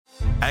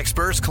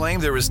Experts claim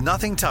there is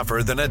nothing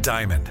tougher than a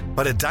diamond.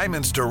 But at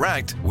Diamonds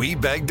Direct, we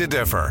beg to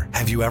differ.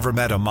 Have you ever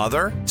met a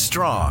mother?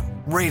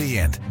 Strong,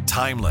 radiant,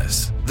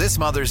 timeless. This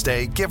Mother's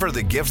Day, give her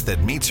the gift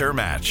that meets her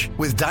match.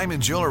 With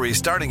diamond jewelry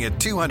starting at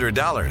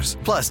 $200.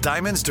 Plus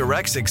Diamonds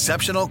Direct's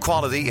exceptional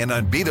quality and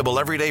unbeatable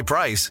everyday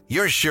price,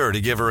 you're sure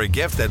to give her a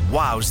gift that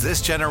wows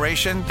this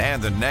generation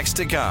and the next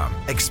to come.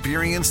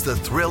 Experience the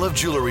thrill of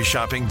jewelry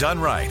shopping done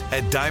right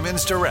at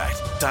Diamonds Direct.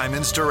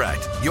 Diamonds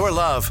Direct. Your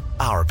love,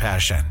 our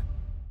passion.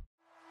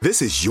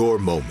 This is your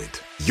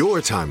moment, your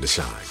time to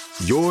shine,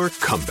 your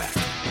comeback.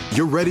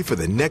 You're ready for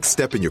the next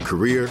step in your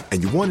career,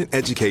 and you want an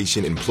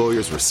education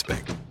employers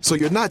respect. So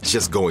you're not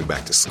just going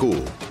back to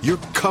school, you're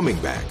coming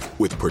back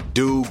with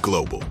Purdue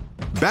Global.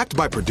 Backed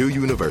by Purdue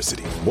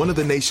University, one of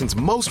the nation's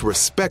most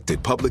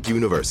respected public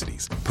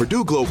universities,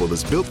 Purdue Global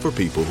is built for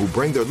people who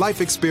bring their life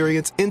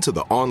experience into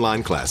the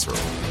online classroom.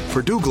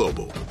 Purdue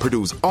Global,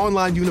 Purdue's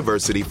online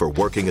university for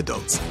working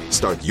adults.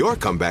 Start your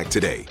comeback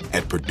today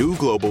at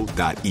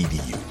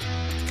purdueglobal.edu.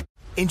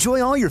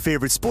 Enjoy all your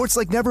favorite sports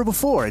like never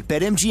before at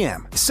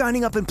BetMGM.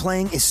 Signing up and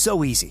playing is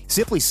so easy.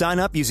 Simply sign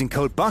up using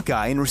code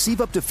Buckeye and receive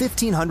up to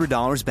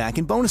 $1,500 back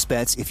in bonus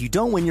bets if you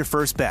don't win your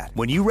first bet.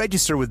 When you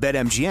register with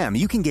BetMGM,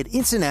 you can get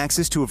instant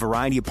access to a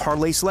variety of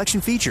parlay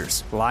selection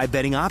features, live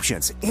betting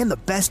options, and the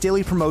best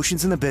daily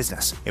promotions in the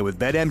business. And with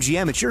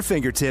BetMGM at your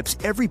fingertips,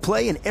 every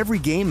play and every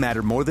game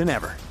matter more than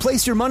ever.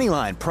 Place your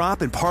moneyline,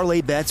 prop, and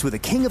parlay bets with the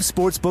king of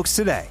sportsbooks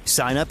today.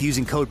 Sign up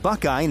using code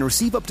Buckeye and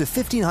receive up to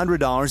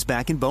 $1,500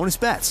 back in bonus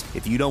bets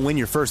if you don't win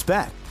your first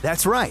bet.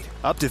 That's right,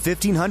 up to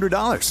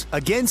 $1,500.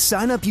 Again,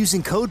 sign up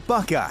using code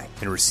Buckeye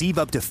and receive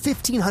up to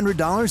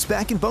 $1,500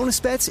 back in bonus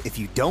bets if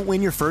you don't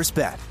win your first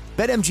bet.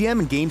 BetMGM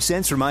and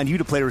GameSense remind you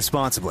to play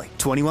responsibly.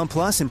 21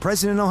 plus and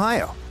present in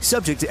Ohio.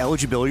 Subject to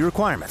eligibility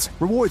requirements.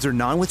 Rewards are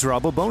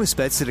non-withdrawable bonus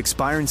bets that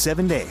expire in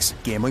 7 days.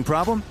 Gambling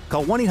problem?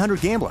 Call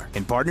 1-800-GAMBLER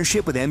in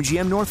partnership with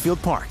MGM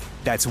Northfield Park.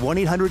 That's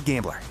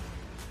 1-800-GAMBLER.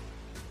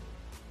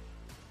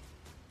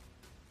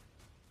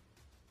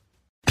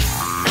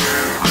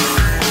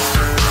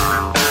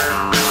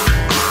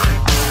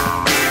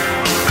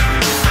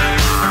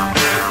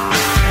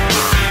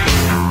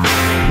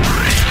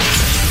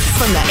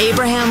 From the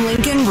Abraham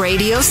Lincoln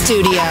Radio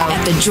Studio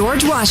at the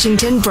George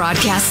Washington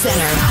Broadcast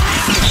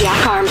Center,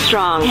 Jack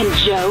Armstrong and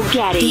Joe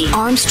Getty. The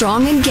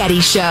Armstrong and Getty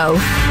Show.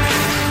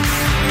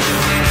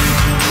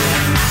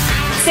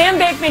 Sam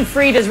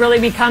Bankman-Fried is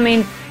really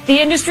becoming the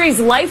industry's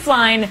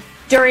lifeline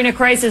during a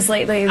crisis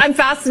lately. I'm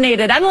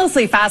fascinated,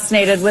 endlessly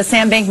fascinated with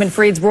Sam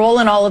Bankman-Fried's role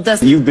in all of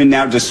this. You've been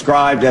now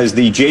described as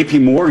the J.P.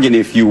 Morgan,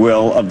 if you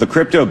will, of the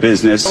crypto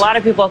business. A lot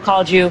of people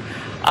called you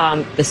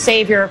the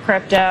savior of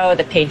crypto,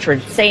 the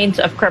patron saint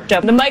of crypto,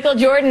 the Michael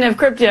Jordan of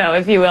crypto,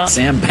 if you will.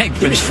 Sam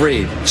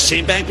Bankman-Fried.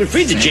 Sam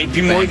Bankman-Fried, the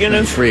J.P. Morgan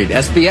of Fried,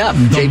 SBF,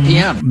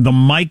 JPM. The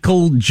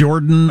Michael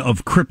Jordan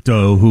of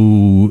crypto,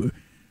 who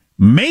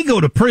may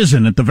go to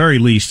prison at the very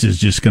least, is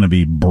just going to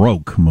be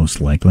broke, most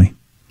likely.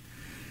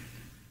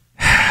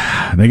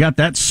 They got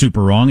that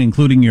super wrong,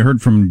 including you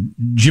heard from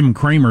Jim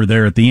Cramer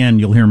there at the end.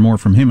 You'll hear more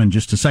from him in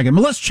just a second.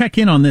 But let's check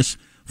in on this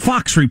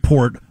Fox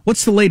report.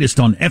 What's the latest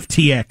on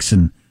FTX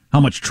and how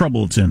much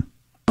trouble it's in?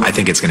 I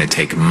think it's going to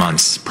take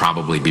months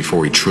probably before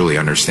we truly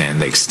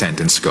understand the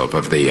extent and scope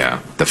of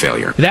the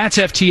failure. That's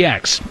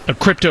FTX, a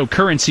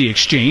cryptocurrency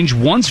exchange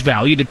once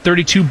valued at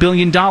 $32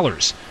 billion.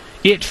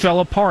 It fell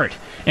apart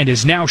and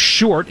is now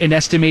short an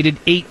estimated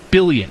 $8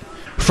 billion.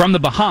 From the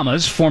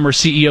Bahamas, former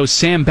CEO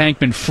Sam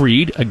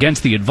Bankman-Fried,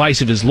 against the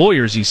advice of his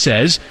lawyers, he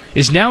says,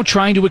 is now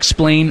trying to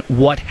explain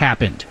what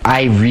happened.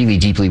 I really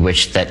deeply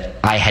wish that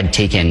I had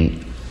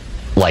taken,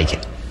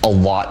 a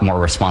lot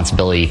more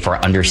responsibility for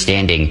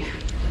understanding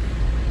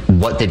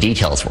what the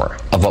details were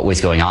of what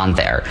was going on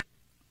there.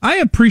 I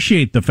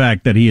appreciate the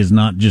fact that he is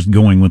not just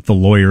going with the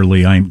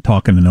lawyerly, I'm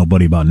talking to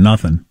nobody about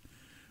nothing.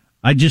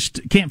 I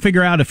just can't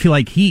figure out if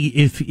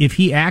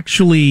he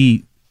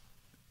actually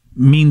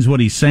means what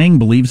he's saying,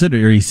 believes it,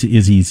 or is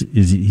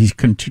he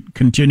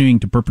continuing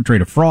to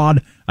perpetrate a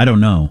fraud? I don't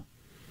know.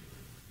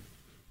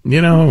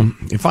 You know,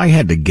 if I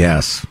had to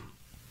guess,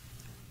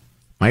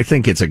 I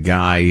think it's a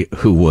guy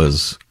who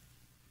was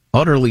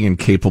utterly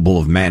incapable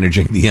of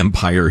managing the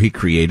empire he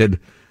created,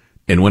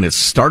 and when it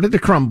started to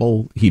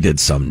crumble, he did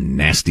some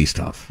nasty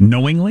stuff.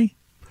 Knowingly?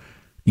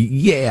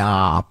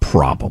 Yeah,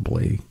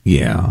 probably.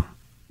 Yeah.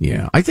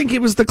 I think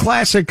it was the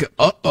classic,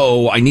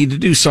 I need to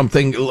do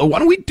something. Why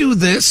don't we do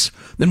this?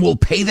 Then we'll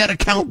pay that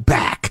account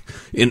back.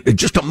 In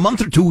just a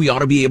month or two, we ought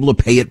to be able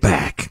to pay it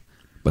back.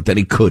 But then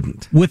he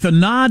couldn't. With a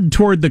nod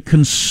toward the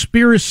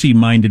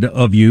conspiracy-minded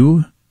of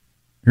you,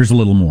 here's a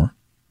little more.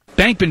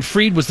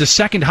 Bankman-Fried was the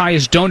second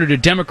highest donor to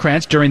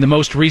Democrats during the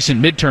most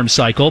recent midterm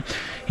cycle.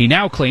 He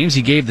now claims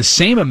he gave the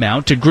same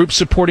amount to groups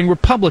supporting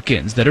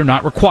Republicans that are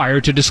not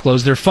required to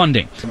disclose their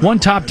funding. One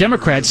top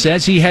Democrat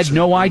says he had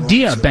no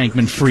idea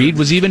Bankman-Fried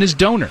was even his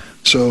donor.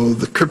 So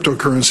the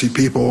cryptocurrency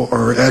people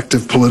are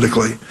active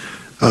politically,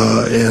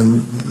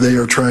 and they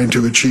are trying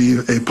to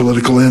achieve a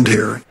political end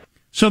here.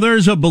 So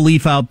there's a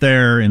belief out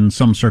there in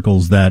some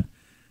circles that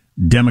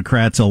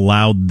Democrats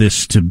allowed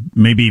this to,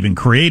 maybe even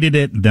created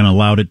it, then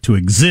allowed it to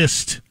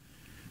exist,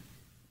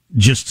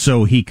 just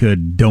so he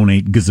could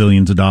donate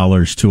gazillions of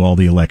dollars to all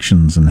the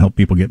elections and help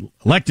people get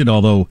elected,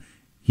 although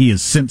he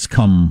has since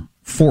come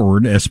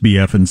forward,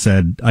 SBF, and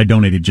said, I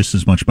donated just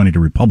as much money to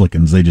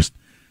Republicans. They just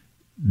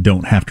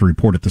don't have to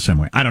report it the same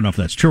way. I don't know if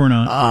that's true or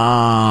not.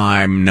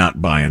 I'm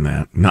not buying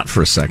that. Not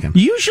for a second.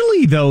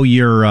 Usually, though,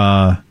 your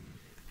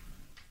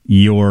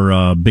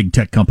big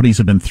tech companies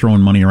have been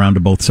throwing money around to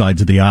both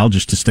sides of the aisle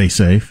just to stay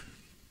safe.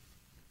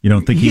 You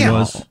don't think he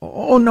was?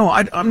 Oh, no,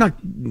 I'm not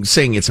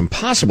saying it's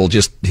impossible.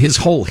 Just his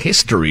whole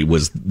history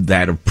was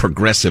that of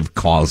progressive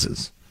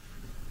causes.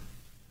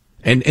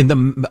 And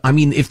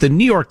if the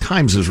New York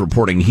Times is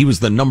reporting he was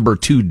the number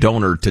 2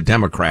 donor to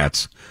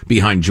Democrats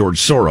behind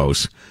George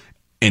Soros,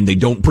 and they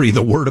don't breathe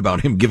a word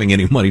about him giving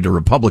any money to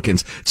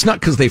Republicans, it's not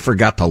because they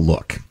forgot to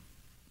look.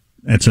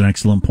 That's an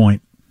excellent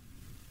point.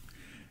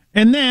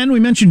 And then we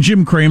mentioned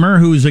Jim Cramer,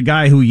 who's a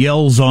guy who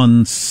yells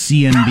on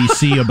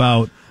CNBC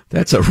about...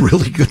 That's a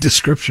really good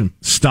description.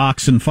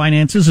 Stocks and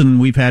finances, and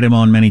we've had him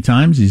on many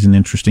times. He's an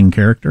interesting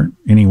character.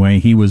 Anyway,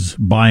 he was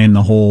buying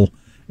the whole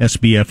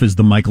SBF is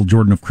the Michael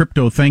Jordan of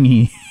crypto thing.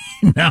 He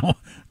now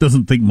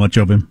doesn't think much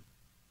of him.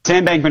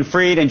 Sam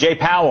Bankman-Fried and Jay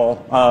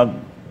Powell,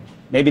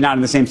 maybe not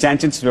in the same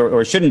sentence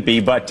or shouldn't be,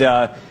 but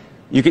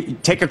you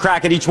could take a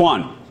crack at each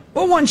one.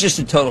 Well, one's just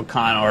a total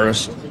con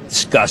artist.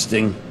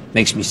 Disgusting.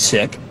 Makes me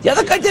sick. The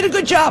other guy did a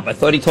good job. I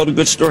thought he told a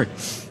good story.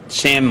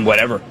 Sam,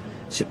 whatever.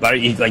 He don't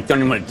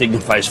even want to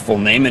dignify his full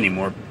name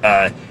anymore.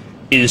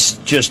 Is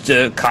just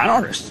a con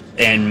artist.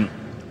 And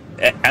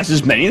as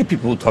is many of the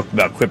people who talked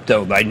about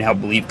crypto, I now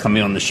believe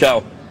coming on the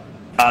show,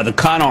 the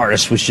con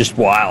artist was just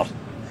wild.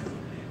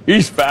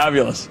 He's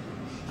fabulous.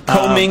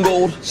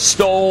 Commingled,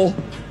 stole,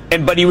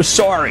 but he was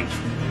sorry.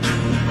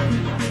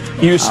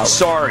 He was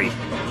sorry.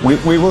 We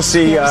will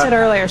see. You said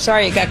earlier,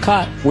 sorry you got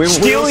caught.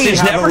 Stealing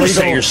is never to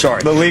say you're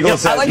sorry. The legal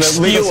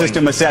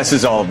system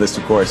assesses all of this,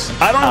 of course.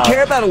 I don't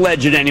care about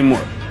alleged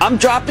anymore. I'm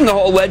dropping the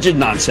whole alleged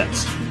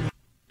nonsense.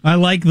 I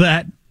like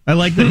that. I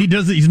like that he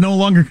does it. He's no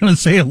longer going to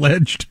say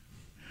alleged.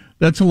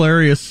 That's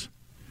hilarious.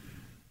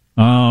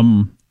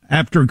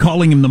 After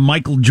calling him the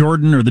Michael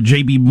Jordan or the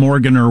J.B.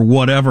 Morgan or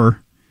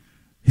whatever,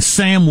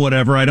 Sam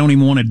whatever, I don't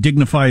even want to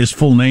dignify his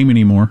full name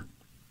anymore.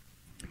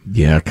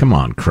 Yeah, come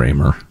on,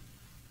 Kramer.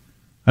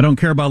 I don't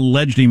care about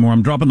alleged anymore.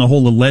 I'm dropping the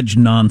whole alleged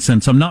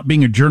nonsense. I'm not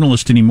being a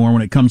journalist anymore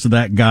when it comes to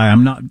that guy.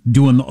 I'm not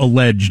doing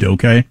alleged,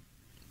 okay?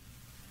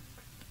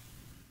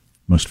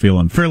 Must feel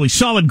on fairly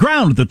solid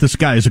ground that this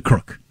guy is a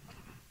crook.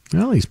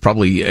 Well, he's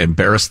probably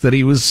embarrassed that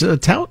he was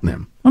touting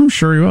him. I'm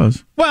sure he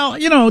was. Well,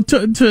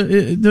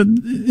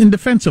 in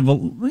defense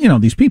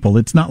of, these people,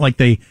 it's not like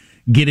they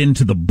get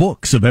into the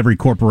books of every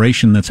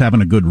corporation that's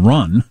having a good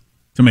run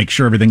to make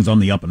sure everything's on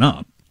the up and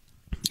up.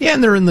 Yeah,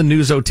 and they're in the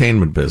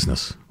newsotainment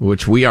business,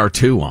 which we are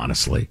too,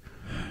 honestly.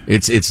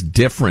 It's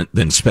different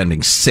than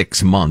spending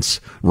 6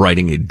 months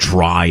writing a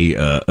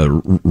dry,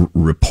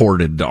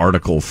 reported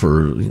article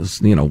for,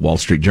 Wall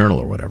Street Journal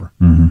or whatever.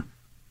 Mm-hmm.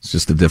 It's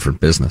just a different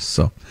business.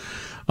 So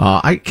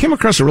I came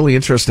across a really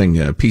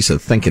interesting piece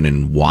of thinking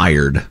in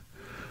Wired,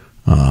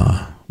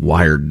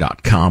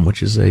 Wired.com,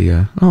 which is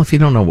if you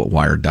don't know what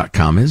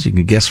Wired.com is, you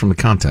can guess from the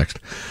context.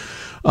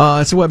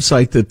 It's a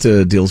website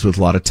that deals with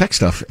a lot of tech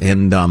stuff.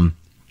 And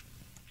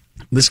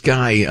this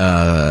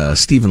guy,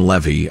 Stephen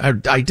Levy,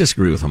 I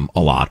disagree with him a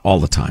lot, all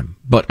the time.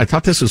 But I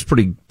thought this was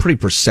pretty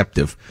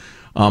perceptive.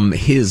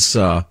 It's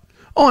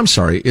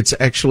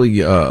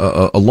actually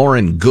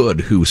Lauren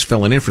Good who's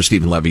filling in for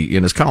Stephen Levy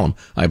in his column.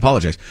 I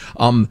apologize.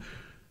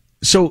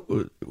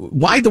 So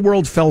why the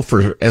world fell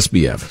for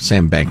SBF,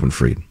 Sam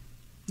Bankman-Fried.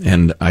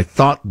 And I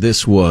thought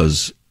this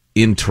was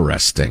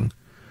interesting.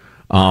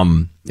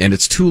 And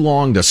it's too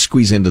long to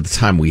squeeze into the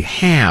time we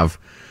have.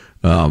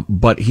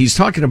 But he's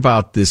talking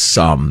about this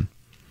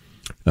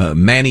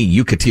Manny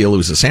Yucatil,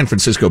 who's a San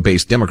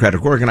Francisco-based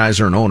Democratic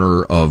organizer and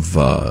owner of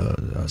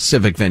a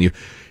civic venue.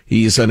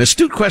 He's an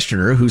astute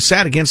questioner who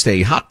sat against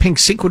a hot pink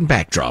sequin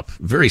backdrop,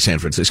 very San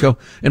Francisco,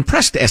 and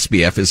pressed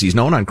SBF, as he's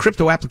known, on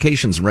crypto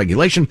applications and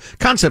regulation,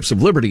 concepts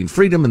of liberty and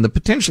freedom, and the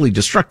potentially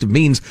destructive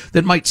means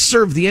that might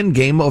serve the end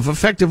game of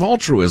effective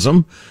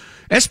altruism.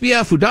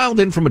 SBF, who dialed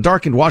in from a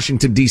darkened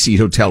Washington, D.C.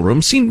 hotel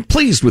room, seemed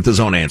pleased with his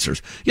own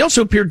answers. He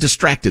also appeared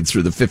distracted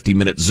through the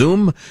 50-minute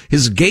Zoom,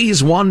 his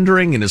gaze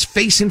wandering and his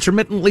face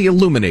intermittently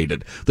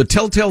illuminated, the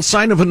telltale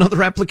sign of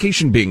another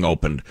application being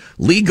opened.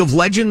 League of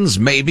Legends,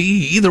 maybe.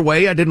 Either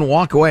way, I didn't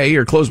walk away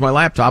or close my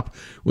laptop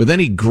with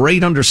any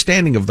great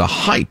understanding of the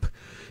hype.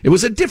 It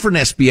was a different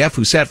SBF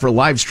who sat for a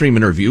live stream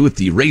interview with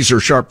the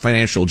razor-sharp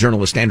financial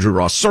journalist Andrew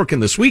Ross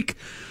Sorkin this week.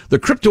 The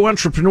crypto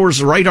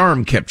entrepreneur's right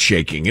arm kept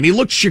shaking, and he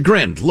looked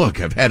chagrined.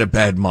 Look, I've had a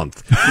bad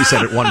month, he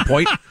said at one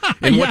point,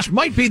 in which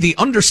might be the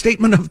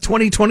understatement of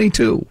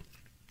 2022.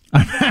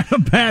 I've had a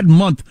bad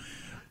month.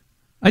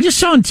 I just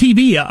saw on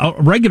TV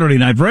regularly,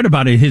 and I've read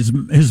about it, his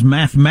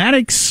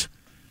mathematics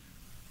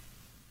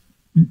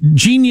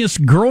genius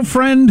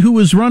girlfriend who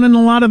was running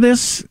a lot of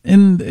this,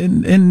 and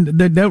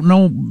they don't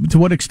know to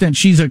what extent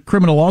she's a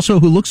criminal also,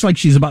 who looks like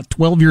she's about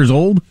 12 years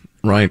old.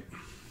 Right.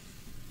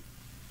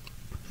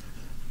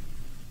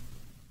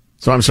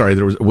 So I'm sorry.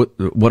 There was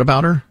what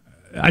about her?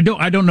 I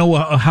don't know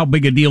how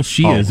big a deal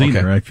she is either.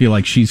 Okay. I feel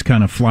like she's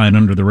kind of flying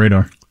under the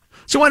radar.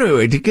 So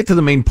anyway, to get to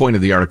the main point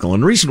of the article,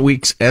 in recent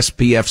weeks,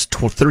 SBF's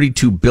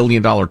 $32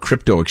 billion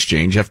crypto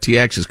exchange,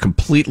 FTX, is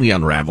completely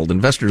unraveled.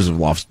 Investors have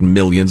lost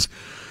millions.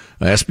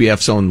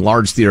 SBF's own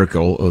large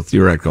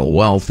theoretical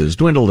wealth is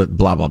dwindled,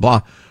 blah, blah,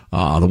 blah.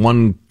 The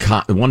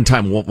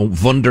one-time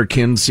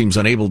wunderkind seems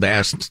unable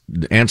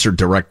to answer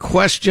direct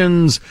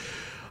questions.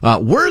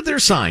 Were there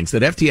signs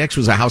that FTX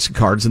was a house of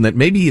cards and that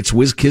maybe its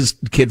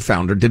WizKid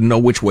founder didn't know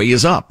which way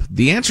is up?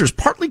 The answer is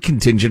partly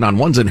contingent on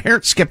one's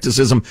inherent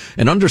skepticism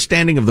and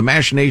understanding of the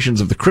machinations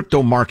of the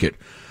crypto market.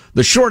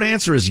 The short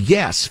answer is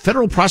yes.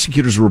 Federal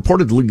prosecutors were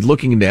reportedly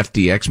looking into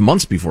FTX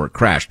months before it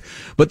crashed.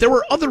 But there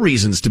were other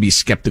reasons to be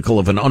skeptical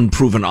of an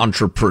unproven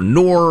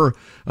entrepreneur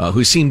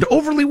who seemed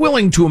overly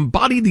willing to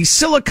embody the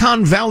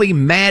Silicon Valley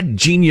mad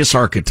genius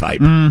archetype.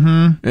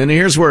 Mm-hmm. And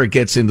here's where it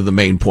gets into the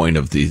main point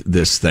of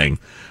this thing.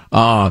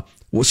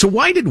 So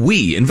why did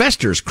we,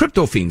 investors,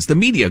 crypto fiends, the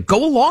media,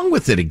 go along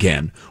with it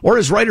again? Or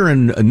as writer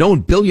and known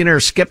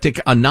billionaire skeptic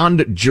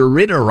Anand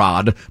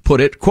Giridharadas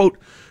put it, quote,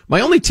 "My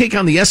only take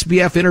on the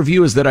SBF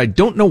interview is that I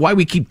don't know why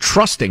we keep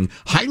trusting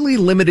highly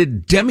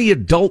limited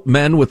demi-adult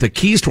men with the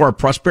keys to our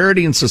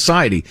prosperity and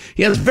society.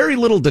 He has very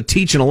little to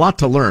teach and a lot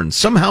to learn.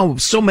 Somehow,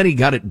 so many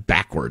got it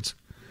backwards."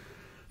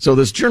 So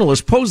this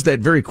journalist posed that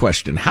very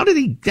question.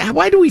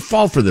 Why do we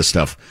fall for this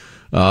stuff?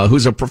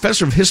 Who's a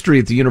professor of history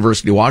at the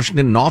University of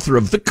Washington and author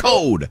of The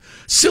Code,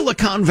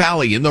 Silicon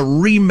Valley and the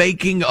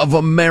Remaking of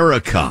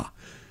America.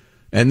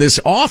 And this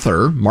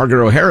author,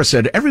 Margaret O'Hara,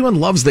 said, everyone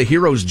loves the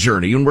hero's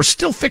journey, and we're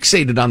still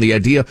fixated on the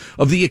idea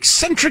of the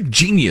eccentric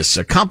genius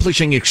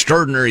accomplishing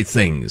extraordinary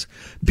things.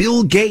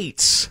 Bill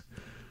Gates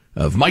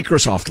of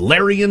Microsoft,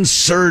 Larry and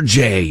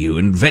Sergey, who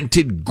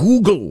invented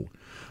Google.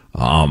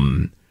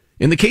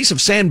 In the case of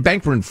Sam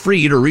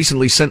Bankman-Fried, or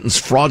recently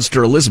sentenced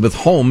fraudster Elizabeth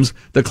Holmes,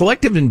 the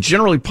collective and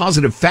generally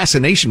positive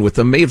fascination with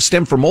them may have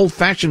stemmed from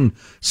old-fashioned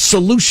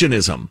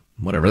solutionism.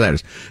 Whatever that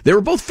is. They were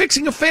both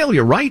fixing a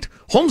failure, right?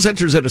 Holmes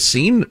enters at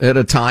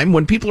a time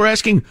when people are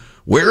asking,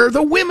 where are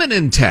the women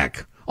in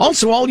tech?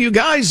 Also, all you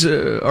guys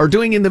are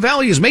doing in the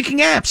Valley is making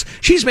apps.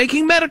 She's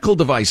making medical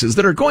devices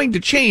that are going to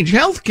change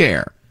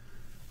healthcare.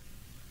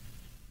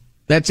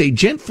 That's a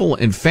gentle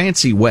and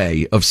fancy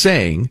way of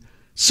saying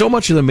so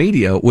much of the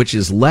media which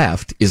is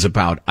left is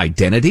about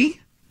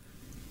identity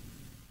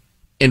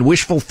and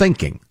wishful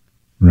thinking.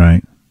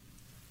 Right.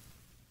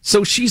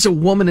 So she's a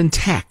woman in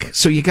tech.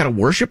 So you got to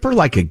worship her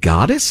like a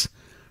goddess?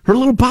 Her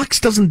little box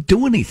doesn't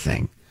do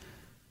anything.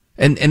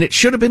 And it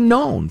should have been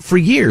known for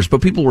years,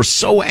 but people were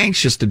so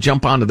anxious to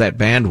jump onto that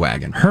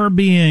bandwagon. Her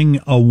being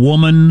a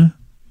woman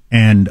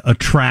and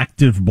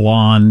attractive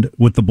blonde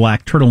with the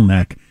black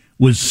turtleneck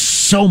was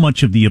so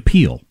much of the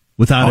appeal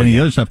without any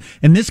other stuff.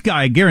 And this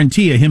guy, I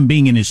guarantee you, him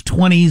being in his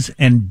 20s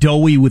and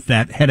doughy with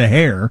that head of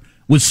hair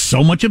was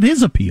so much of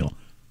his appeal.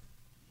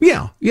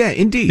 Yeah,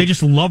 indeed. They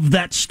just loved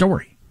that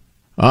story.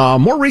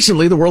 More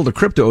recently, the world of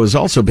crypto has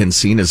also been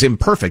seen as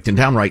imperfect and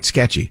downright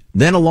sketchy.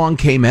 Then along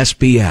came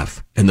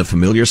SBF, and the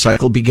familiar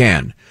cycle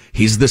began.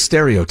 He's the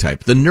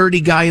stereotype, the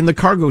nerdy guy in the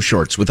cargo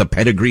shorts with a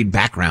pedigreed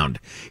background.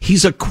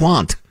 He's a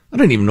quant. I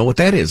don't even know what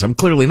that is. I'm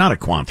clearly not a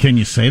quant. Can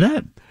you say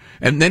that?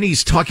 And then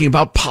he's talking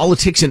about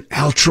politics and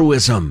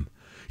altruism.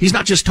 He's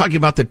not just talking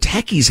about the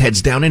tech he's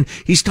heads down in.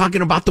 He's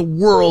talking about the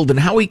world and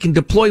how he can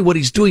deploy what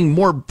he's doing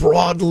more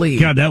broadly.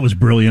 God, that was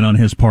brilliant on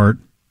his part.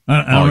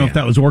 I don't know if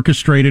that was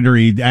orchestrated or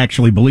he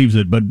actually believes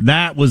it, but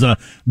that was a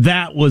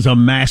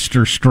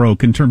master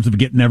stroke in terms of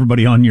getting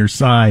everybody on your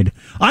side.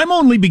 I'm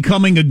only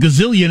becoming a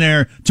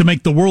gazillionaire to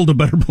make the world a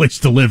better place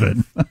to live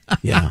in.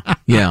 Yeah.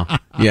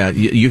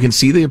 You can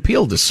see the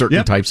appeal to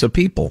certain types of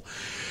people.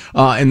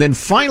 And then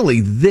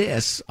finally,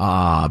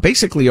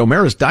 basically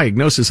O'Mara's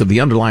diagnosis of the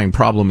underlying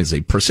problem is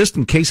a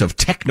persistent case of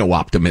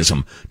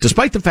techno-optimism.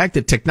 Despite the fact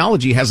that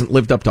technology hasn't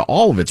lived up to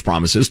all of its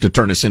promises to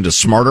turn us into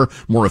smarter,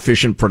 more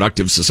efficient,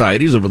 productive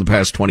societies over the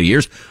past 20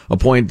 years,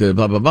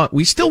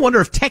 we still wonder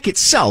if tech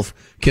itself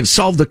can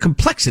solve the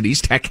complexities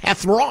tech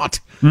hath wrought.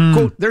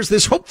 Quote, there's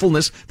this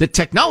hopefulness that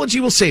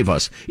technology will save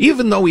us,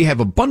 even though we have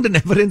abundant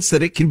evidence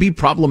that it can be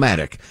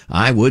problematic.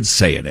 I would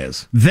say it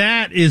is.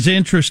 That is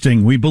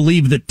interesting. We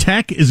believe that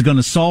tech is going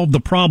to solve the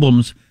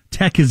problems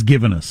tech has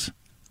given us.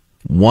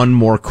 One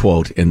more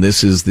quote, and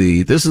this is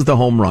the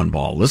home run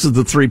ball. This is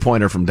the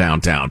 3-pointer from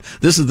downtown.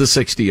 This is the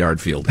 60-yard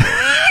field.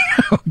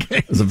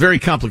 Okay. It's a very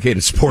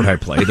complicated sport I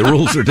play. The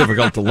rules are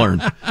difficult to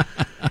learn.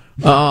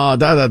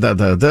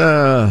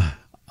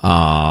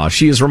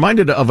 She is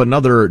reminded of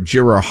another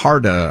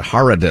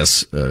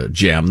Giridharadas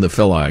gem, the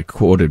fellow I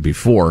quoted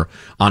before,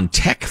 on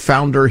tech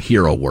founder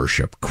hero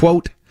worship.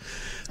 Quote,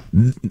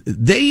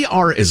 they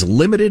are as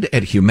limited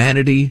at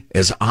humanity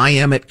as I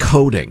am at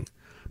coding,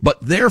 but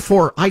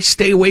therefore I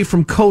stay away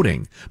from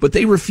coding, but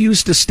they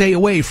refuse to stay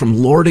away from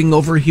lording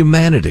over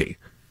humanity.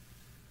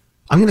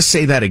 I'm going to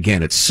say that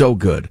again. It's so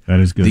good. That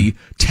is good. The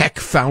tech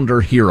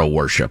founder hero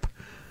worship.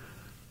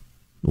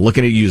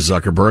 Looking at you,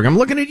 Zuckerberg. I'm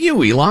looking at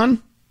you,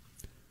 Elon.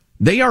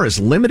 They are as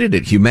limited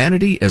at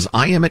humanity as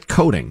I am at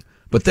coding,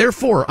 but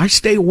therefore I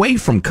stay away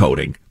from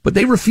coding. But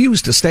they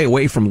refuse to stay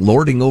away from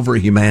lording over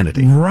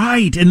humanity.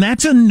 Right, and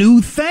that's a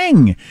new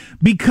thing,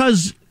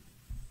 because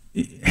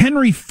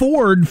Henry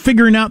Ford,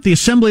 figuring out the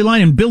assembly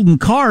line and building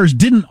cars,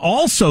 didn't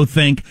also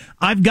think,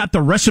 I've got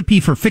the recipe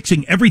for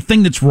fixing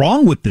everything that's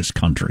wrong with this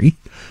country.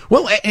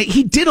 Well,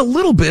 he did a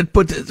little bit,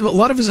 but a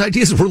lot of his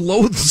ideas were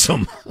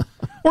loathsome.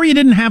 Or you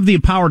didn't have the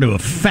power to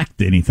affect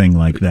anything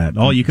like that.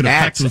 All you could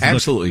affect was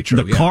absolutely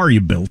the car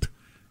you built.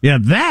 Yeah,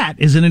 that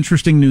is an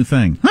interesting new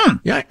thing.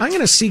 Yeah, I'm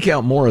going to seek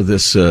out more of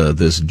this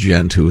this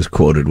gent who was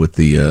quoted with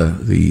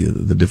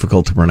the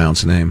difficult to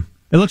pronounce name.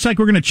 It looks like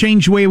we're going to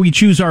change the way we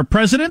choose our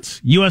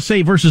presidents.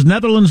 USA versus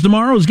Netherlands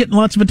tomorrow is getting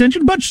lots of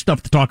attention. A bunch of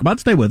stuff to talk about.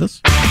 Stay with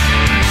us.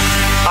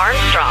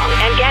 Armstrong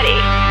and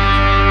Getty.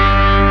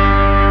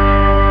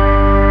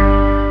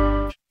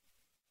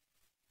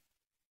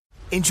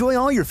 Enjoy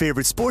all your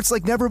favorite sports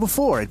like never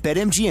before at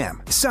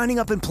BetMGM. Signing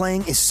up and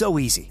playing is so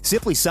easy.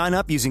 Simply sign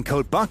up using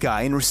code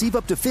Buckeye and receive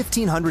up to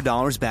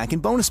 $1,500 back in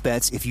bonus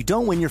bets if you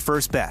don't win your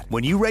first bet.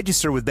 When you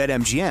register with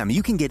BetMGM,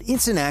 you can get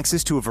instant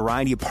access to a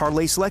variety of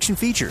parlay selection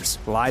features,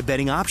 live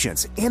betting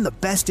options, and the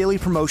best daily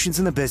promotions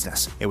in the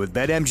business. And with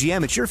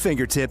BetMGM at your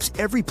fingertips,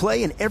 every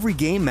play and every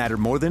game matter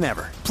more than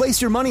ever.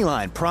 Place your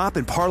moneyline, prop,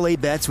 and parlay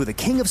bets with the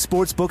king of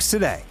sportsbooks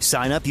today.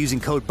 Sign up using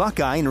code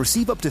Buckeye and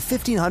receive up to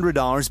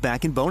 $1,500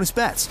 back in bonus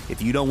bets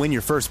if you don't win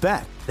your first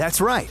bet.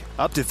 That's right,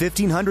 up to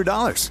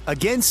 $1,500.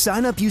 Again,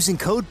 sign up using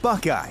code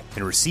Buckeye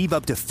and receive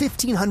up to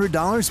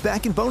 $1,500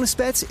 back in bonus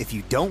bets if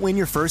you don't win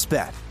your first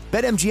bet.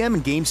 BetMGM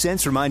and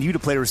GameSense remind you to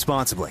play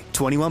responsibly.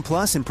 21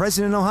 plus and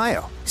present in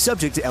Ohio.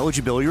 Subject to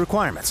eligibility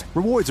requirements.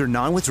 Rewards are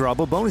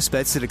non-withdrawable bonus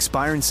bets that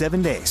expire in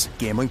 7 days.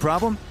 Gambling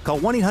problem? Call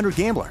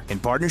 1-800-GAMBLER in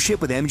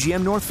partnership with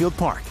MGM Northfield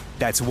Park.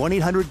 That's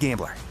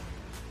 1-800-GAMBLER.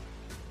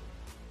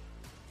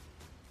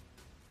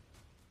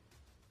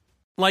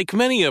 Like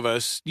many of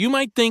us, you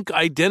might think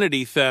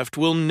identity theft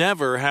will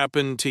never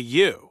happen to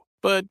you.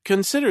 But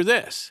consider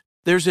this.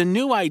 There's a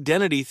new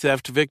identity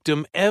theft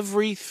victim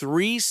every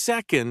 3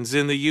 seconds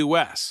in the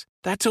U.S.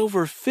 That's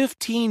over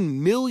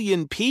 15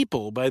 million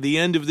people by the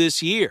end of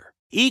this year,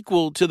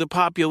 equal to the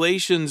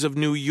populations of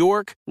New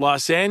York,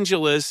 Los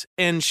Angeles,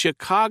 and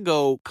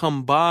Chicago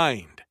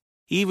combined.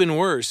 Even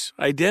worse,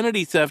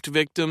 identity theft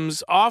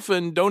victims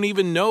often don't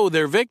even know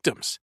they're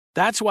victims.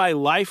 That's why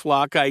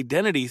LifeLock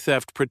Identity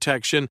Theft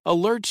Protection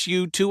alerts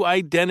you to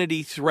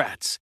identity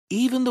threats,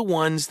 even the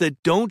ones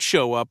that don't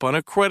show up on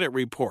a credit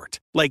report,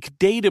 like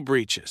data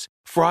breaches,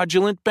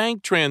 fraudulent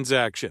bank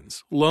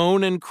transactions,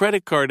 loan and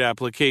credit card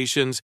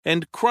applications,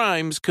 and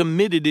crimes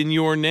committed in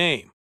your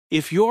name.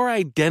 If your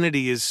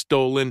identity is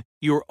stolen,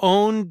 your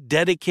own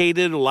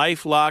dedicated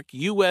LifeLock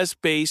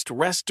U.S.-based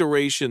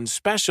restoration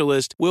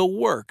specialist will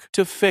work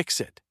to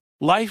fix it.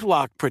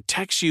 LifeLock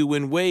protects you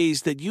in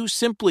ways that you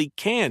simply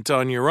can't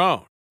on your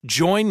own.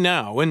 Join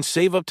now and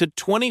save up to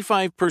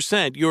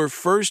 25% your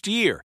first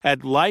year at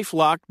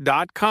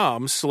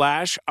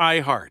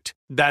LifeLock.com/iHeart.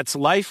 That's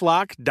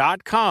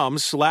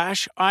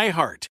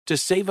LifeLock.com/iHeart to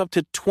save up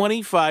to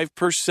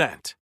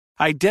 25%.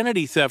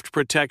 Identity theft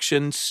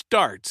protection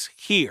starts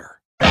here.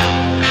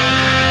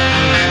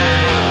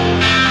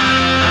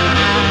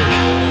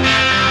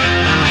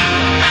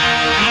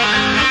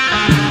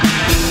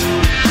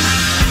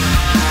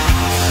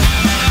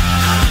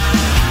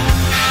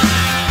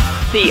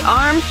 The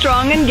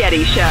Armstrong and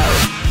Getty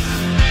Show.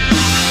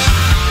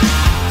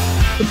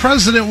 The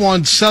president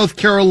wants South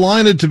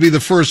Carolina to be the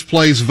first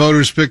place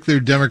voters pick their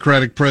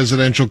Democratic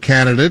presidential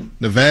candidate.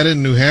 Nevada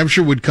and New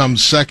Hampshire would come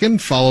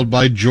second, followed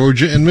by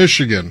Georgia and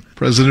Michigan.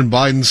 President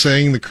Biden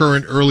saying the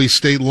current early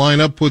state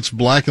lineup puts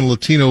black and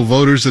Latino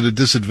voters at a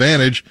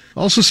disadvantage.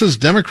 Also says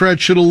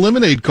Democrats should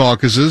eliminate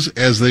caucuses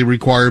as they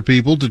require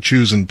people to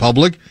choose in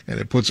public, and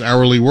it puts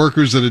hourly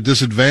workers at a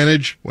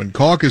disadvantage when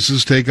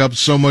caucuses take up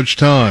so much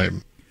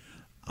time.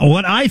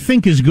 What I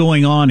think is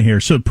going on here,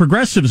 so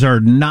progressives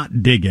are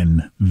not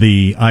digging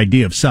the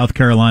idea of South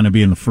Carolina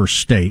being the first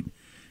state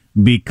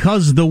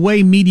because the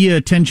way media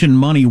attention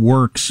money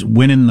works,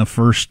 winning the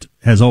first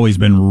has always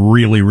been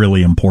really,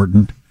 really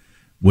important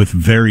with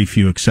very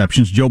few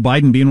exceptions. Joe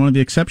Biden being one of the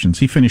exceptions.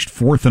 He finished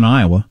fourth in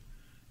Iowa,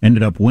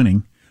 ended up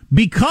winning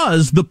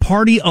because the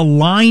party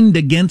aligned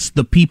against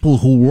the people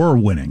who were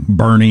winning.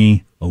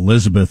 Bernie,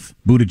 Elizabeth,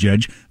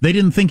 Buttigieg. They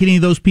didn't think any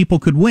of those people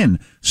could win.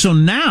 So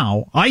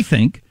now I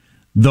think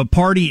the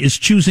party is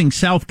choosing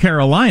South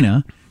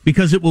Carolina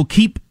because it will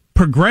keep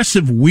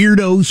progressive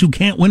weirdos who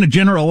can't win a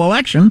general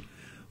election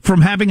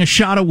from having a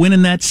shot at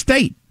winning that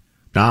state.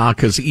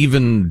 Because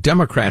even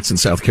Democrats in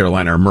South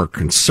Carolina are more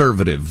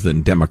conservative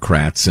than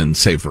Democrats in,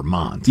 say,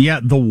 Vermont. Yeah,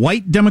 the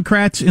white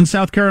Democrats in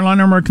South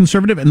Carolina are more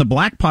conservative, and the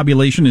black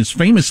population is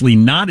famously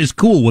not as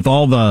cool with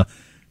all the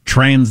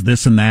trans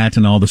this and that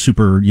and all the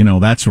super,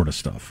 that sort of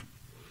stuff.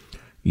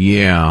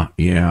 Yeah.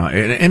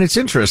 And it's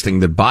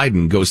interesting that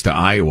Biden goes to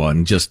Iowa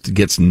and just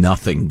gets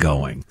nothing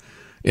going.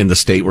 in the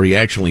state where you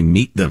actually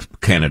meet the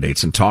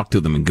candidates and talk to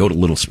them and go to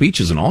little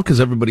speeches and all,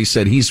 because everybody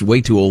said he's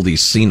way too old,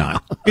 he's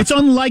senile. It's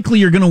unlikely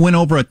you're going to win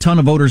over a ton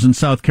of voters in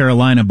South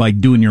Carolina by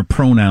doing your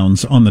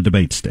pronouns on the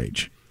debate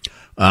stage.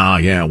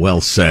 Yeah,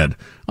 well said.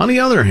 On the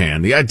other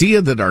hand, the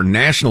idea that our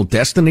national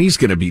destiny is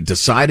going to be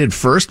decided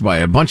first by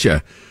a bunch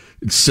of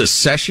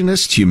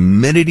secessionist,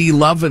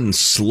 humidity-loving,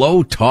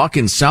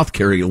 slow-talking South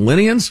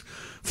Carolinians,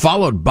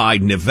 followed by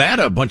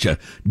Nevada, a bunch of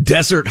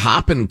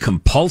desert-hopping,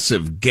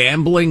 compulsive,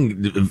 gambling,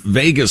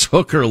 Vegas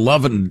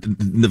hooker-loving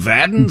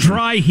Nevadans.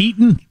 Dry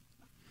heating.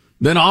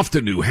 Then off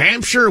to New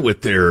Hampshire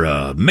with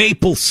their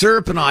maple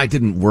syrup, and I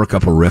didn't work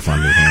up a riff on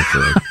New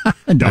Hampshire.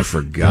 I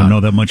forgot. Don't know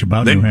that much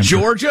about New Hampshire.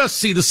 Then Georgia,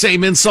 see the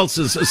same insults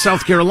as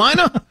South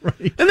Carolina.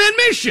 Right. And then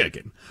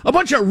Michigan. A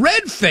bunch of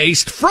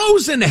red-faced,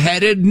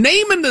 frozen-headed,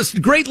 naming this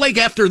Great Lake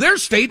after their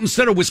state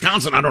instead of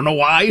Wisconsin. I don't know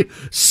why.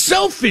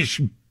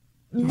 Selfish,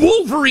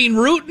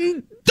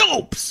 Wolverine-rooting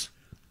dopes.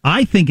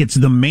 I think it's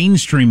the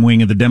mainstream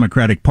wing of the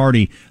Democratic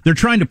Party. They're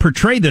trying to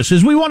portray this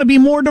as we want to be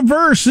more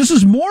diverse. This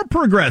is more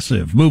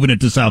progressive, moving it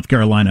to South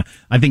Carolina.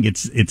 I think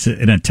it's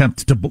an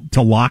attempt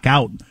to lock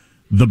out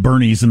the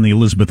Bernies and the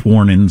Elizabeth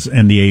Warrens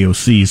and the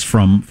AOCs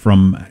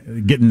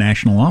from getting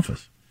national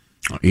office.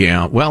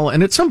 Yeah, well,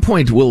 and at some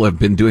point we'll have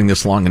been doing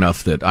this long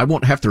enough that I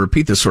won't have to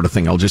repeat this sort of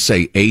thing. I'll just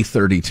say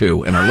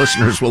A32, and our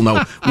listeners will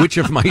know which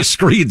of my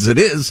screeds it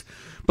is.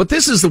 But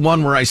this is the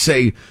one where I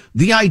say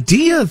the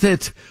idea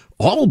that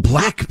all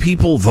black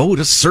people vote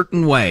a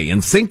certain way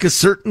and think a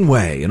certain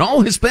way, and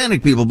all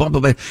Hispanic people, blah,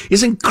 blah, blah,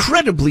 is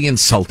incredibly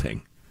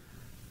insulting.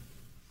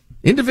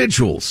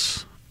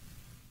 Individuals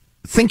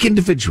think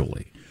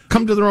individually.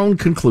 Come to their own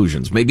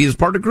conclusions. Maybe as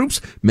part of groups,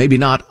 maybe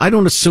not. I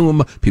don't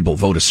assume people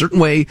vote a certain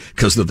way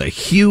because of the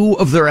hue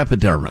of their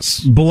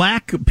epidermis.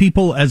 Black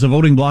people as a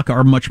voting bloc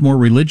are much more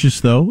religious,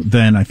 though,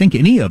 than I think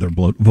any other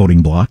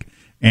voting bloc.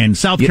 And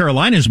South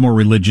Carolina is more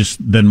religious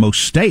than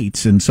most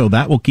states, and so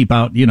that will keep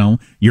out,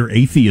 your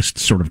atheist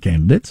sort of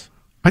candidates.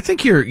 I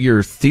think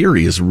your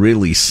theory is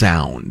really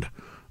sound.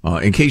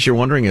 In case you're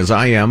wondering, as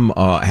I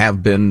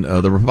have been,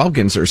 the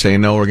Republicans are saying,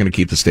 no, we're going to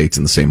keep the states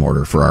in the same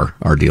order for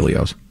our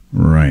dealios.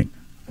 Right.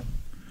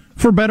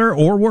 For better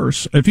or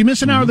worse. If you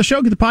miss an hour of the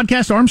show, get the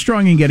podcast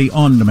Armstrong and Getty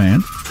on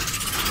demand.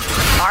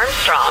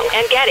 Armstrong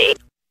and Getty.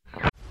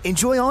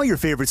 Enjoy all your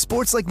favorite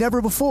sports like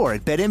never before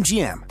at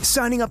BetMGM.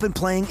 Signing up and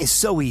playing is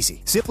so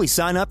easy. Simply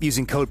sign up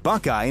using code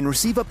Buckeye and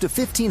receive up to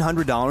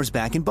 $1,500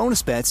 back in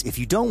bonus bets if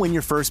you don't win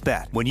your first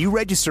bet. When you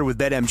register with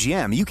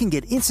BetMGM, you can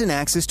get instant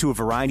access to a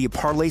variety of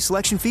parlay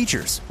selection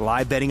features,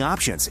 live betting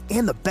options,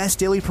 and the best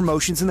daily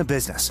promotions in the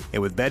business.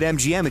 And with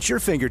BetMGM at your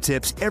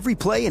fingertips, every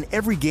play and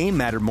every game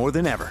matter more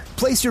than ever.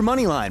 Place your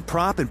moneyline,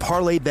 prop, and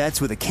parlay bets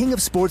with the king of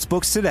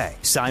sportsbooks today.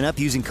 Sign up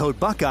using code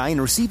Buckeye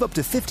and receive up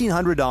to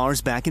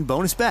 $1,500 back in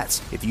bonus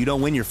bets if you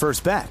don't win your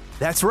first bet.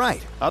 That's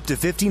right, up to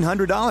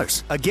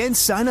 $1,500. Again,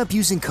 sign up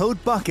using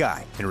code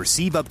Buckeye and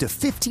receive up to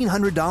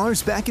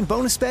 $1,500 back in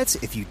bonus bets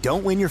if you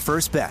don't win your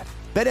first bet.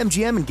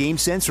 BetMGM and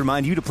GameSense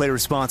remind you to play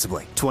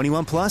responsibly.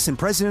 21 plus and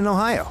present in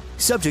Ohio.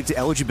 Subject to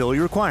eligibility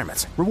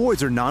requirements.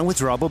 Rewards are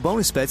non-withdrawable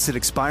bonus bets that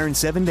expire in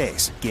 7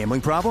 days. Gambling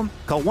problem?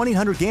 Call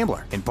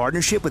 1-800-GAMBLER in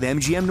partnership with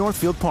MGM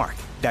Northfield Park.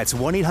 That's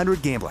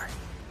 1-800-GAMBLER.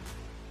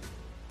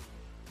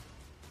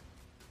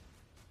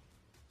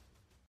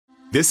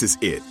 This is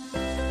it.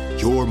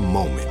 Your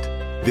moment.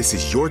 This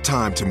is your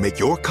time to make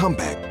your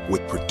comeback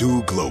with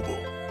Purdue Global.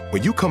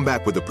 When you come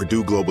back with a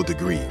Purdue Global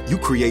degree, you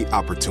create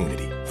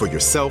opportunity for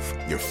yourself,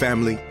 your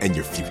family, and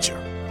your future.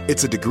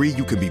 It's a degree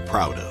you can be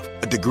proud of,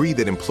 a degree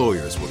that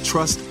employers will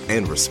trust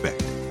and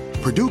respect.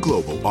 Purdue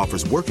Global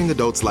offers working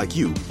adults like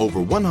you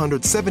over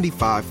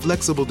 175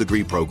 flexible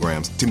degree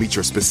programs to meet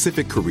your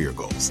specific career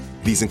goals.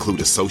 These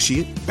include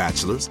associate,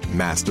 bachelor's,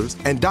 master's,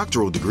 and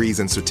doctoral degrees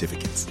and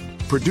certificates.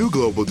 Purdue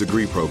Global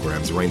degree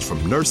programs range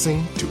from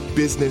nursing to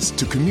business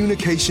to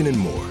communication and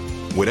more.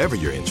 Whatever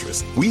your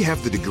interest, we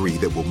have the degree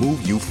that will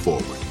move you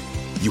forward.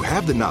 You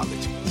have the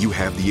knowledge, you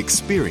have the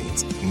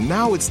experience.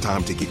 Now it's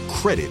time to get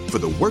credit for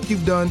the work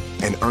you've done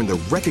and earn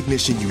the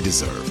recognition you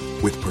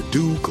deserve with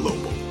Purdue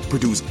Global,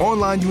 Purdue's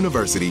online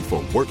university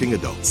for working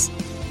adults.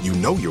 You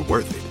know you're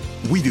worth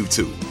it. We do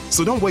too.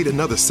 So don't wait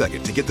another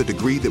second to get the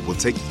degree that will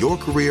take your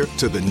career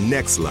to the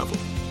next level.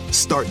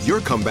 Start your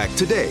comeback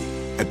today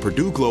at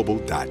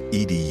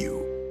purdueglobal.edu.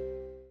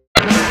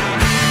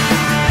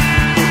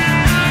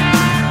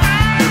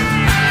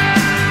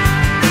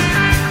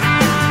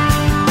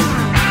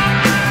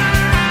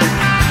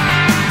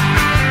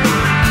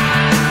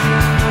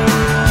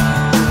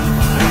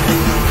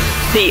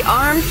 The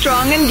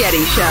Armstrong and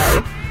Getty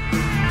Show.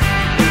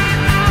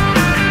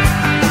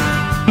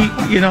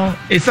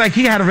 It's like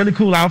he had a really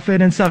cool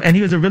outfit and stuff, and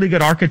he was a really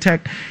good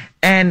architect.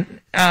 And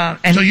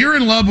so you're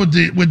in love with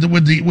the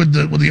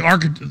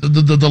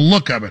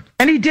look of it.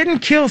 And he didn't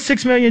kill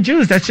 6 million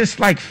Jews. That's just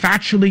like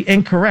factually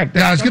incorrect.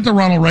 Guys, get the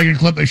Ronald Reagan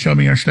clip they showed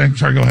me yesterday.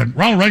 Sorry, go ahead.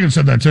 Ronald Reagan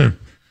said that too.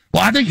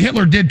 Well, I think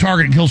Hitler did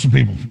target and kill some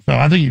people. So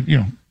I think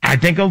I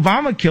think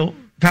Obama killed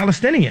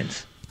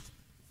Palestinians.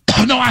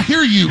 No, I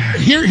hear you.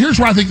 Here's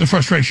where I think the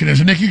frustration is.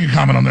 And Nick, you can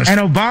comment on this. And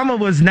Obama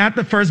was not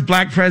the first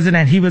black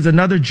president. He was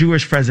another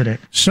Jewish president.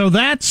 So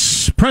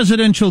that's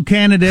presidential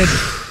candidate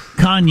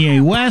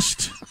Kanye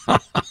West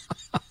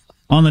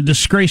on the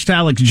disgraced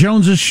Alex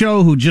Jones's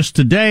show, who just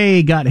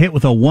today got hit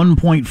with a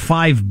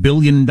 $1.5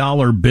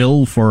 billion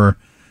bill for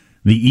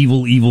the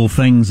evil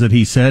things that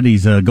he said.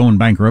 He's going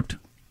bankrupt.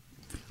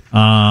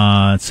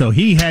 So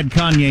he had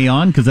Kanye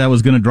on because that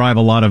was going to drive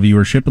a lot of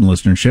viewership and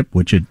listenership,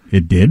 which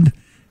it did.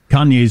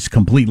 Kanye's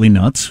completely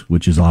nuts,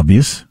 which is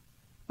obvious.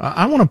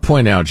 I want to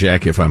point out,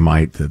 Jack, if I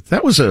might,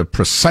 that was a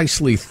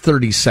precisely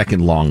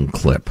 30-second long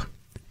clip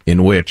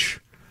in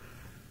which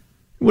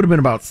it would have been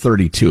about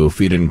 32 if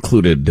he'd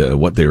included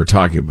what they were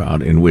talking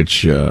about, in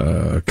which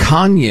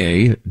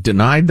Kanye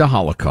denied the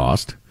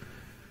Holocaust,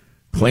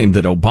 claimed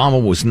that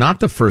Obama was not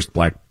the first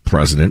black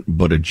president,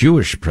 but a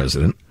Jewish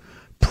president,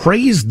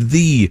 praised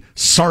the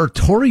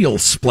sartorial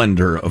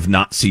splendor of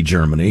Nazi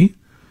Germany.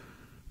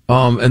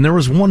 And there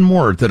was one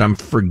more that I'm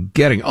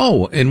forgetting.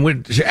 Oh, in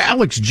which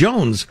Alex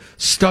Jones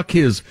stuck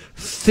his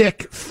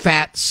thick,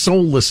 fat,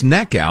 soulless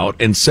neck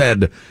out and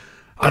said,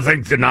 I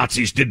think the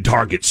Nazis did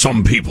target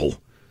some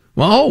people.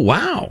 Well, oh,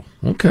 wow.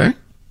 Okay.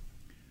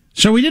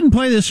 So we didn't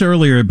play this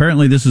earlier.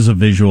 Apparently this is a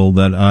visual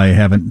that I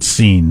haven't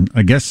seen.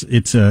 I guess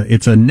it's a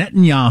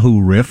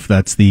Netanyahu riff.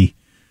 That's the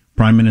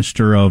Prime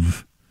Minister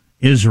of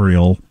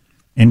Israel.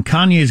 And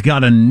Kanye's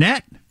got a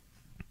net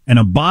and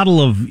a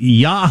bottle of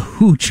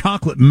Yahoo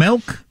chocolate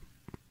milk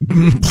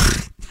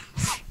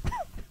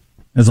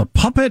as a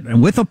puppet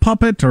and with a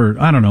puppet, or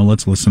I don't know.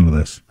 Let's listen to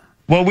this.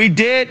 What we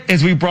did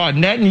is we brought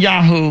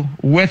Netanyahu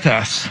with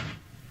us.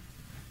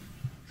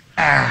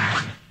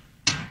 I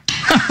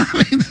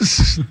mean,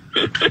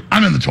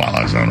 I'm in the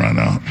twilight zone right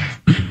now.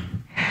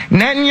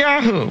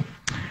 Netanyahu,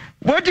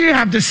 what do you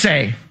have to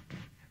say?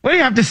 What do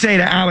you have to say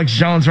to Alex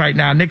Jones right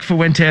now, Nick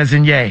Fuentes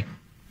and Ye?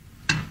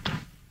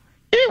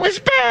 It was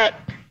bad.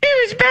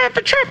 It was bad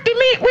for Trump to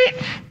meet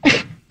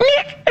with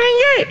Nick and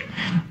Ye.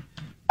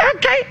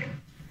 Okay.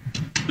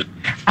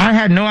 I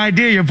had no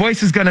idea your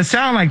voice is going to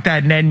sound like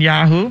that,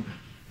 Netanyahu.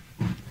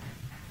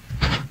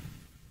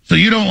 So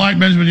you don't like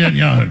Benjamin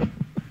Netanyahu?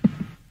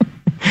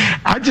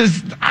 I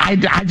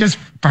just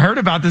heard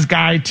about this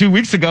guy 2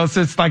 weeks ago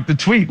since like the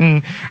tweet,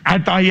 and I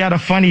thought he had a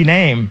funny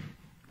name.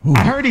 Ooh.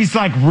 I heard he's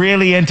like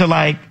really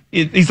into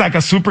he's like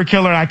a super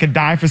killer. I could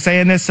die for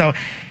saying this. So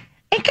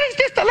in case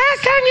this the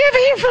last time you ever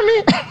hear from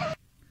me.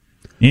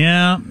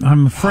 Yeah,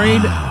 I'm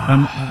afraid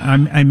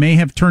I may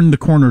have turned the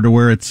corner to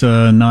where it's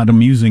not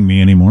amusing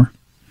me anymore.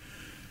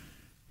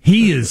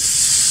 He is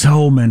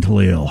so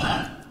mentally ill.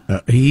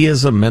 He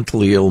is a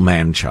mentally ill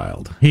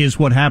man-child. He is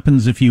what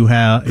happens if you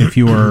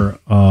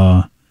are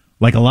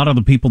like a lot of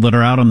the people that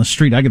are out on the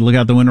street. I could look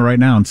out the window right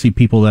now and see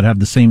people that have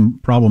the same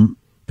problem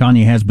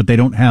Kanye has, but they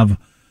don't have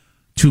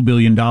 $2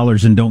 billion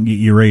and don't get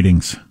your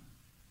ratings.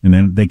 And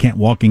then they can't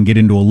walk and get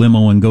into a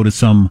limo and go to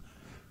some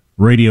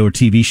radio or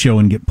TV show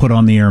and get put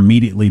on the air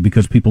immediately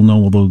because people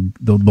know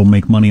they'll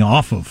make money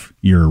off of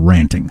your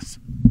rantings.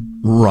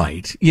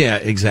 Right. Yeah,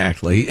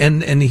 exactly.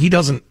 And he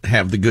doesn't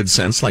have the good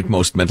sense, like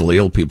most mentally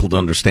ill people, to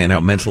understand how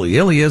mentally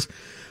ill he is.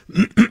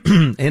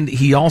 And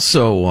he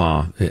also,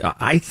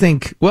 I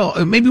think,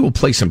 well, maybe we'll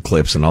play some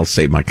clips and I'll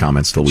save my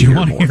comments till we hear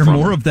more. Do you want to hear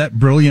more of that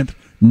brilliant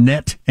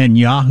Net and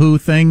Yahoo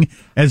thing?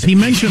 As he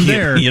mentioned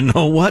there. You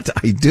know what?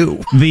 I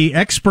do. The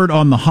expert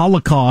on the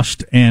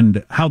Holocaust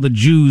and how the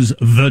Jews,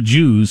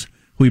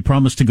 who he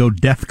promised to go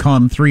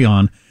DEFCON 3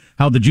 on,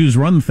 how the Jews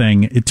run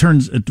thing, it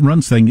turns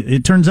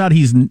out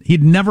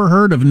he'd never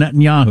heard of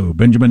Netanyahu,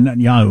 Benjamin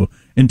Netanyahu,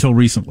 until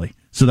recently.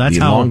 So that's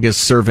the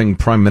longest serving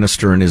prime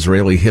minister in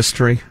Israeli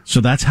history. So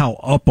that's how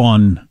up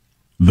on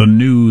the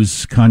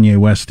news Kanye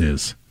West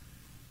is.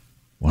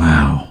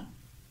 Wow.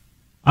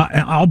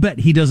 I'll bet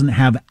he doesn't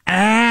have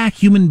a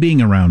human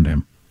being around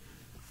him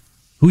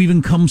who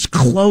even comes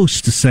close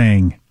to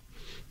saying,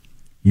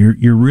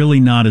 you're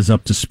really not as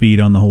up to speed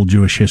on the whole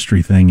Jewish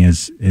history thing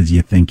as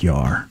you think you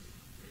are.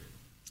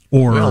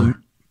 Or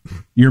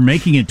you're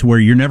making it to where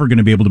you're never going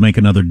to be able to make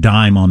another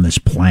dime on this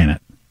planet.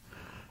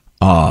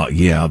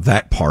 Yeah,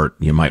 that part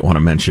you might want to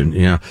mention.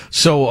 Yeah.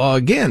 So,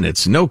 again,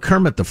 it's no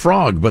Kermit the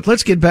Frog, but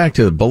let's get back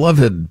to the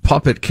beloved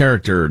puppet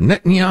character,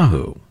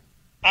 Netanyahu.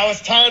 I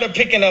was tired of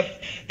picking up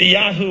the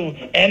Yahoo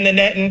and the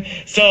Netin,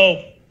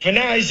 so for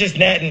now he's just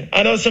Netin.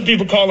 I know some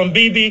people call him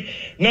BB,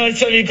 no,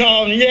 some people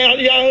call him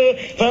Yahoo,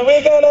 but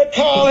we're gonna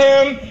call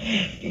him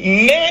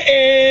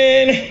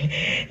Netin.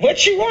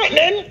 What you want,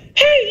 Netin?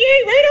 Hey,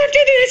 yeah, right after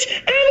this,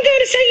 I'm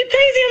gonna say you're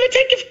crazy. I'm gonna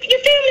take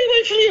your family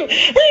away from you.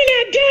 We're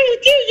not done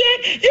with you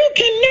yet. You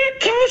cannot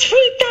cause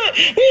free thought.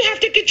 We have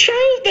to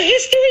control the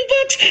history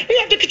books.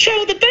 We have to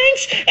control the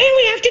banks, and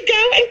we have to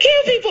go and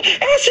kill people.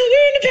 Also,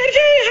 you're in the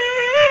pedophilia.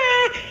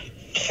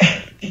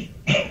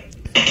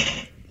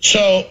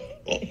 So,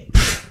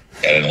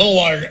 in a little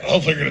while,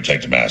 hopefully you're going to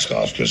take the mask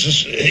off, because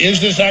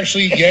is this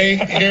actually gay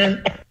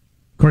here?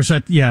 Of course,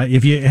 if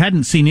you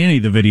hadn't seen any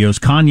of the videos,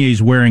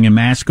 Kanye's wearing a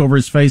mask over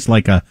his face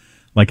like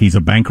he's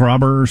a bank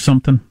robber or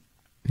something.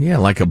 Yeah,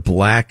 like a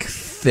black,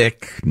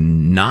 thick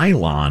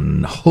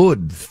nylon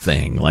hood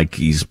thing, like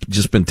he's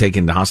just been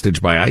taken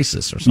hostage by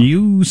ISIS or something.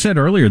 You said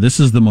earlier this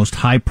is the most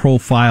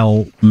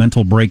high-profile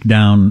mental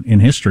breakdown in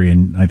history,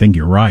 and I think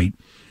you're right.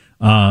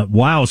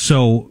 Wow,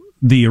 so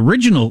the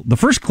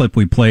first clip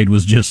we played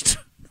was just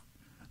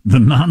the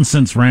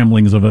nonsense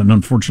ramblings of an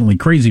unfortunately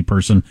crazy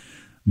person.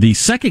 The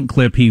second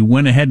clip, he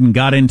went ahead and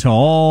got into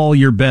all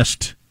your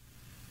best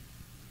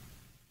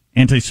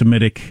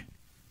anti-Semitic,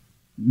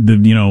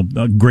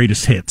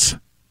 greatest hits.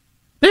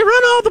 They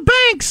run all the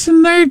banks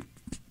and they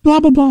blah,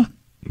 blah, blah.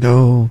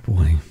 Oh,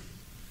 boy.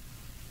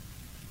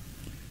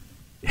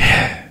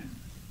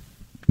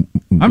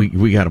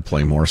 We got to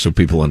play more so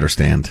people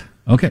understand.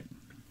 Okay.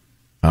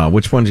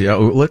 Which one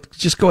let's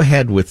just go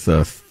ahead with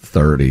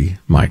 30,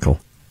 Michael.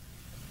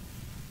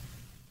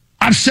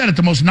 I've said it,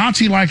 the most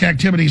Nazi-like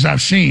activities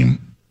I've seen,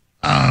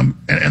 and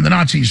the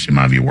Nazis, in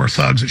my view, were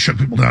thugs that shook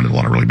people down, did a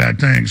lot of really bad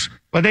things.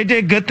 But they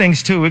did good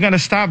things, too. We're going to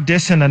stop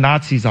dissing the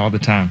Nazis all the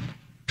time.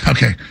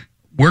 Okay.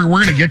 We're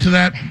going to get to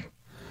that.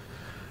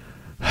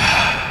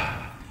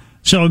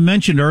 So I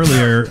mentioned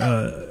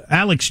earlier,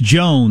 Alex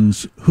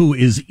Jones, who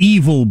is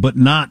evil but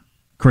not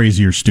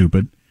crazy or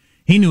stupid,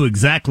 he knew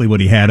exactly what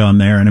he had on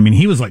there. And, I mean,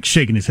 he was, like,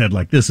 shaking his head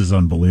like, this is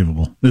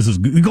unbelievable. This is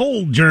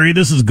gold, Jerry.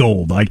 This is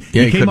gold. Like,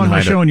 yeah, you came on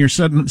my show and you're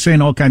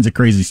saying all kinds of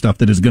crazy stuff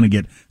that is going to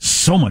get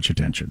so much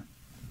attention.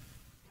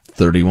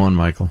 31,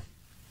 Michael.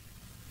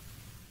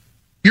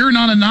 You're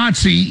not a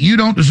Nazi. You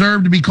don't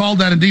deserve to be called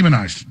that and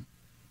demonized.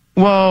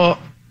 Well,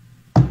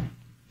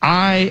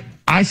 I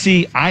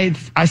see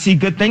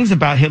good things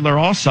about Hitler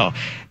also.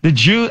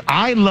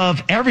 I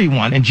love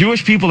everyone, and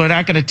Jewish people are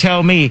not going to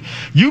tell me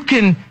you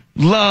can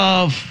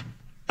love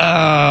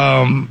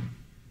us,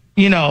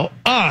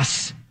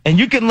 and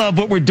you can love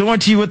what we're doing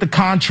to you with the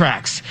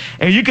contracts,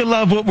 and you can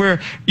love what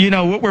we're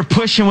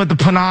pushing with the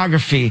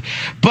pornography.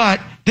 But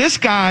this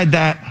guy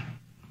that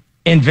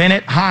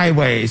invented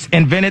highways,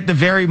 invented the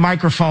very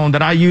microphone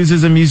that I use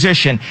as a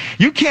musician,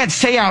 you can't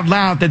say out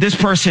loud that this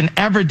person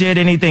ever did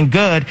anything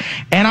good,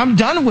 and I'm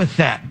done with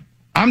that.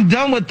 I'm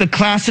done with the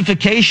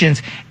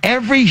classifications.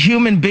 Every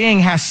human being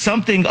has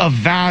something of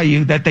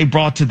value that they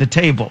brought to the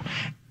table,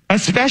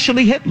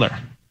 especially Hitler.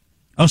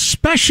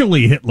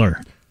 Especially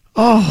Hitler.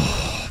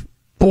 Oh,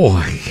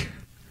 boy.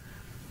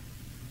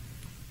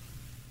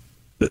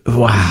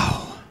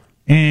 Wow.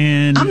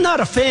 And I'm not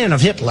a fan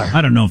of Hitler.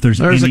 I don't know if there's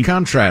a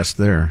contrast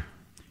there.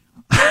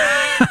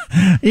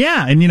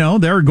 Yeah, and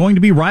there are going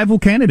to be rival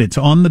candidates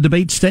on the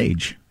debate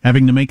stage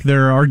having to make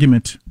their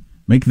argument,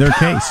 make their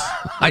case.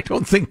 I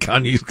don't think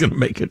Kanye's going to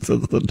make it to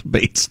the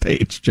debate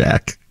stage,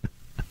 Jack.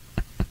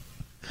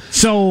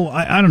 So,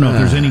 I don't know if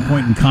there's any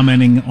point in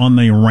commenting on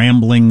the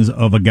ramblings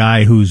of a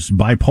guy who's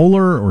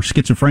bipolar or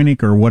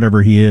schizophrenic or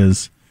whatever he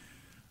is.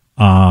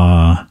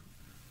 So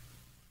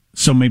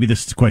maybe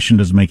this question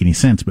doesn't make any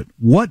sense, but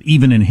what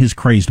even in his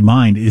crazed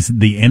mind is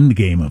the end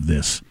game of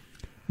this?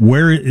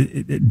 Where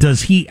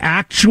does he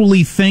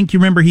actually think? You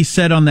remember he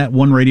said on that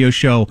one radio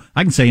show,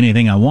 I can say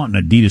anything I want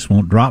and Adidas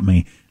won't drop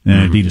me.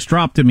 And Adidas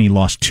dropped him. He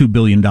lost $2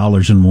 billion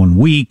in 1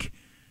 week.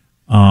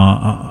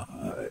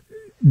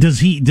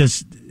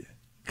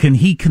 Can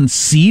he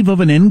conceive of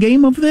an end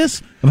game of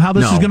this? Of how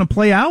this is going to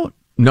play out?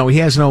 No, he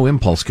has no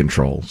impulse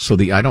control. So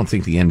I don't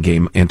think the end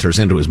game enters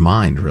into his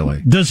mind,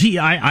 really. Does he?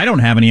 I don't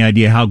have any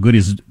idea how good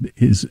his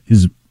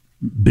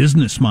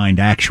business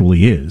mind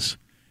actually is.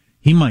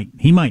 He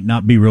might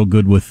not be real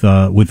good with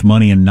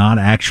money and not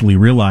actually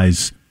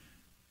realize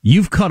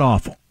you've cut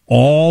off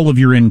all of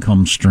your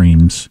income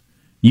streams.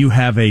 You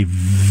have a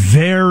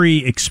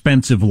very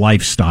expensive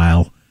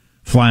lifestyle,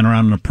 flying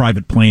around in a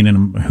private plane,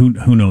 and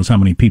who knows how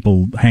many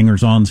people,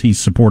 hangers-ons he's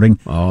supporting.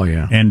 Oh,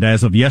 yeah. And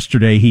as of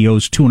yesterday, he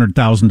owes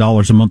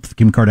 $200,000 a month to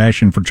Kim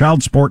Kardashian for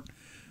child support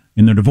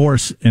in their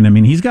divorce. And I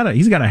mean, he's got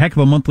a heck of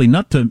a monthly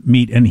nut to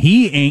meet, and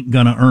he ain't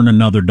gonna earn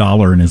another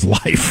dollar in his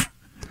life.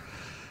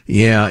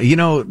 Yeah,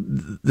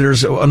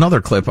 there's another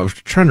clip. I was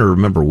trying to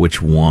remember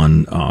which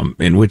one,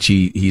 in which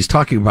he's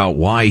talking about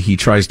why he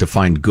tries to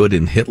find good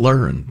in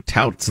Hitler and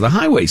touts the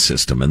highway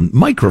system and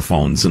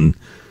microphones and.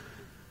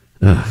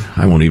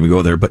 I won't even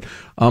go there, but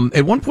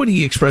at one point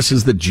he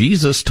expresses that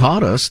Jesus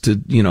taught us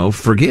to,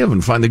 forgive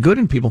and find the good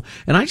in people.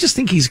 And I just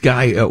think he's a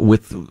guy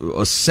with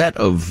a set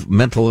of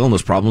mental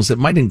illness problems that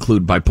might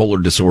include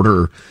bipolar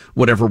disorder or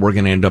whatever we're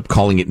going to end up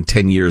calling it in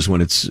 10 years when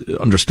it's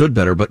understood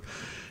better. But,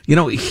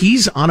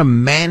 he's on a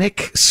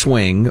manic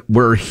swing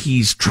where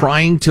he's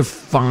trying to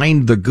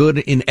find the good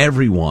in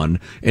everyone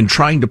and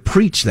trying to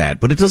preach that.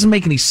 But it doesn't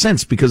make any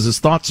sense because his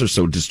thoughts are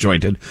so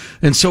disjointed.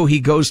 And so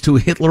he goes to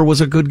Hitler was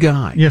a good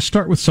guy. Yeah,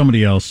 start with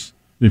somebody else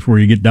before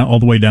you get all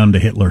the way down to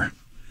Hitler.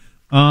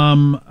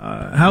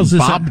 How's this?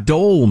 Bob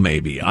Dole,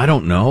 maybe. I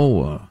don't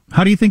know.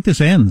 How do you think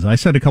this ends? I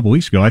said a couple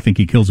weeks ago, I think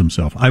he kills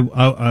himself.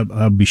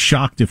 I'll be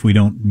shocked if we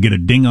don't get a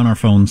ding on our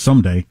phone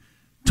someday,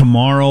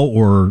 tomorrow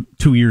or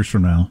 2 years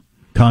from now.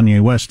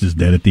 Kanye West is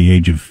dead at the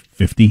age of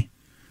 50.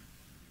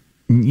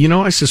 You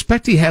know, I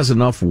suspect he has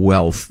enough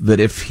wealth that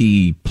if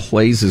he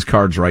plays his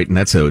cards right, and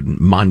that's a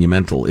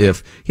monumental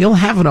if, he'll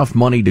have enough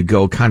money to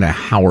go kind of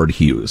Howard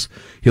Hughes.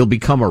 He'll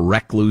become a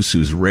recluse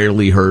who's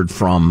rarely heard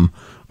from,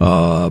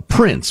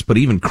 Prince, but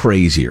even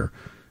crazier.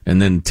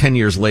 And then 10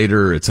 years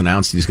later, it's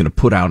announced he's going to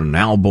put out an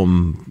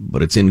album,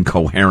 but it's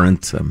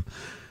incoherent.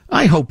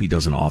 I hope he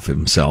doesn't off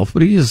himself,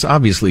 but he is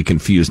obviously a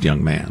confused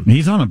young man.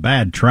 He's on a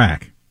bad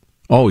track.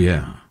 Oh,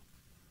 yeah.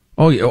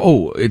 Oh, yeah.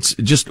 Oh, it's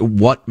just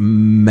what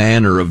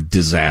manner of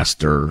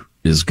disaster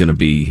is going to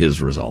be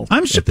his result.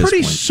 I'm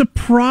pretty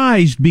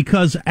surprised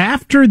because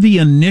after the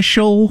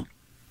initial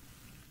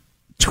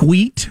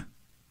tweet,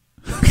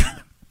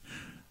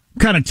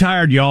 kind of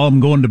tired, y'all. I'm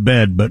going to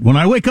bed. But when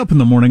I wake up in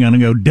the morning, I'm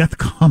going to go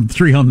DEFCON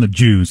 3 on the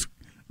Jews.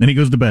 Then he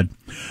goes to bed.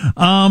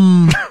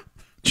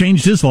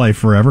 Changed his life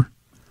forever.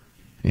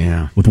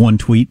 Yeah. With one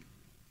tweet.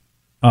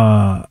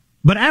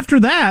 But after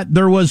that,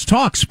 there was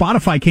talk.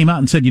 Spotify came out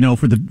and said, you know,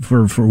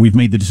 for we've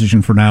made the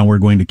decision for now, we're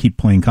going to keep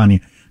playing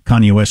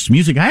Kanye West's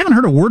music. I haven't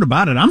heard a word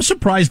about it. I'm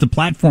surprised the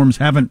platforms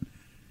haven't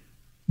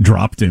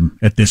dropped him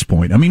at this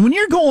point. I mean, when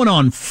you're going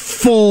on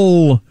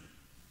full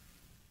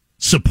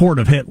support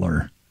of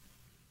Hitler,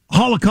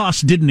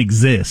 Holocaust didn't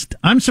exist.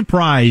 I'm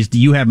surprised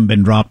you haven't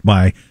been dropped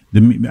by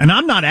and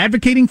I'm not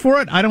advocating for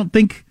it. I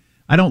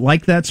don't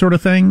like that sort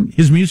of thing.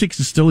 His music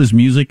is still his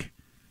music.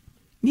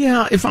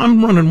 Yeah, if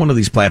I'm running one of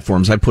these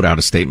platforms, I put out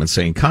a statement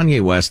saying Kanye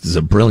West is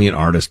a brilliant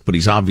artist, but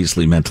he's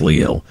obviously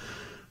mentally ill.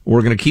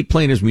 We're going to keep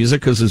playing his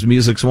music because his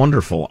music's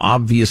wonderful.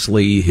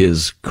 Obviously,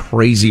 his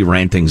crazy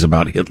rantings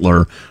about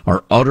Hitler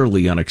are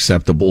utterly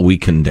unacceptable. We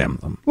condemn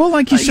them. Well,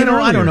 like you said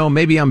earlier, I don't know.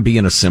 Maybe I'm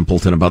being a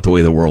simpleton about the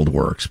way the world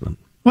works, but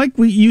like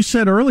you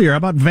said earlier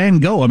about Van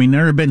Gogh. I mean,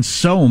 there have been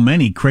so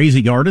many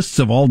crazy artists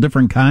of all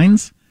different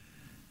kinds.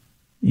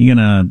 You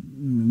gonna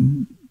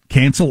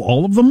cancel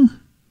all of them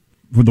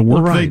for the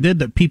work they did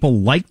that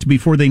people liked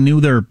before they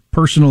knew their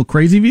personal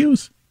crazy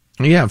views?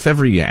 Yeah, if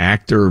every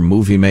actor,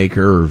 movie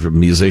maker, or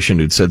musician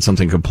who'd said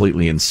something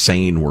completely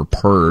insane were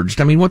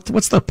purged, I mean,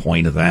 what's the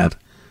point of that?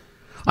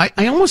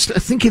 I almost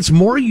think it's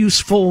more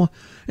useful,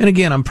 and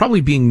again, I'm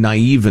probably being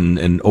naive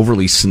and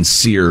overly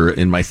sincere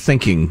in my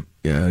thinking,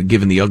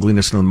 given the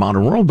ugliness of the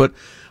modern world, but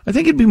I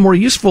think it'd be more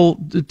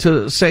useful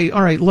to say,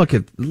 all right, look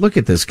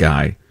at this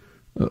guy.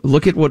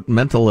 Look at what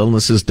mental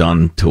illness has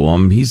done to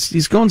him.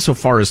 He's gone so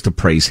far as to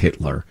praise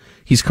Hitler.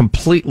 He's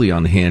completely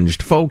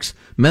unhinged. Folks,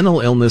 mental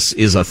illness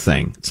is a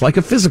thing. It's like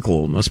a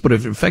physical illness, but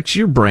if it affects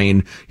your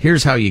brain,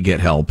 here's how you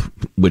get help,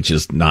 which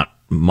is not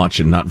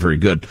much and not very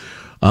good.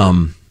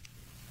 And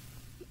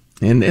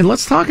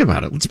let's talk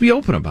about it. Let's be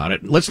open about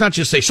it. Let's not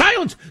just say,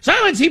 silence!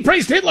 Silence! He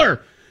praised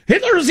Hitler!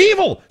 Hitler is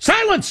evil!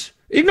 Silence!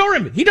 Ignore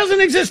him. He doesn't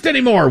exist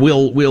anymore.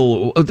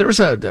 There's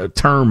a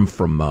term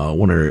from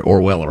one of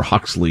Orwell or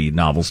Huxley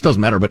novels.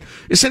 Doesn't matter, but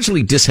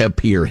essentially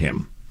disappear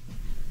him.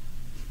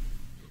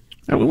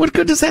 I mean, what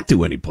good does that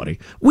do anybody?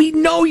 We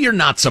know you're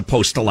not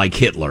supposed to like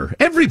Hitler.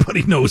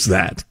 Everybody knows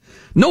that.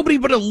 Nobody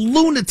but a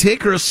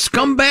lunatic or a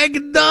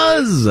scumbag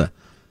does.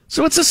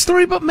 So it's a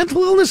story about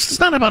mental illness. It's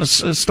not about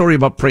a story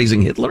about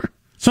praising Hitler.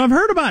 So I've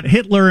heard about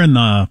Hitler and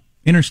the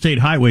interstate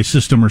highway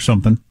system or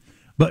something,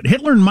 but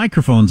Hitler and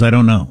microphones, I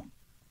don't know.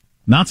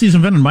 Nazis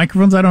invented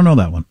microphones? I don't know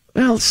that one.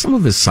 Well, some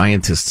of his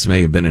scientists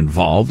may have been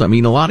involved. I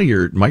mean, a lot of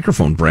your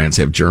microphone brands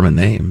have German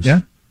names.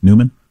 Yeah,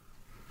 Neumann.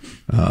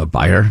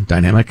 Bayer,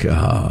 Dynamic,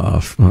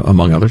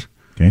 among others.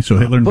 Okay, so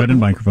Hitler invented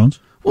microphones.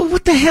 Well,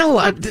 what the hell?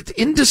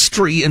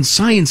 Industry and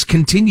science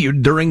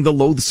continued during the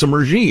loathsome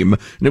regime,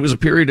 and it was a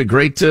period of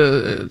great,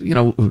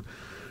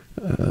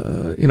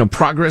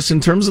 progress in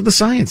terms of the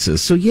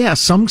sciences. So, yeah,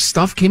 some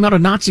stuff came out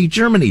of Nazi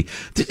Germany.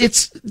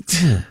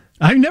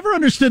 I never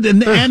understood.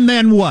 And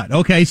then what?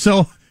 Okay,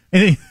 so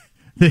they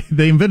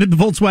invented the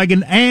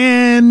Volkswagen,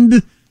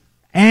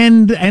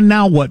 and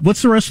now what?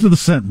 What's the rest of the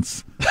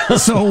sentence?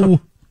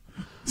 So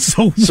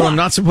I'm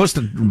not supposed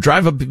to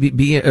drive a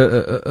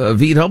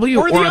VW,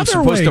 or I'm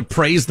supposed to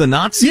praise the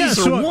Nazis,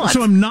 or what?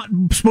 So I'm not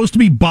supposed to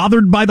be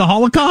bothered by the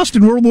Holocaust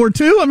in World War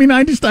II? I mean,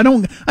 I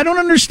don't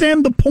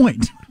understand the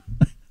point.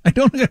 I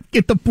don't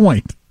get the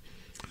point.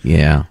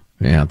 Yeah,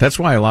 that's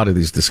why a lot of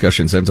these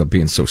discussions ends up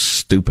being so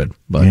stupid.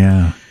 But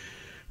yeah.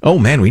 Oh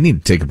man, we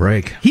need to take a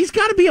break. He's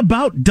got to be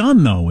about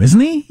done though, isn't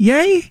he?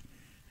 Yay!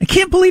 I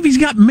can't believe he's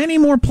got many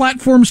more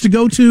platforms to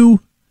go to.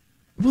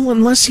 Well,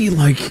 unless he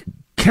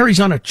carries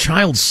on a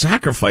child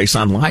sacrifice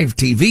on live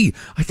TV,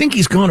 I think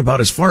he's gone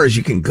about as far as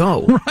you can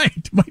go.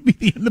 Right. Might be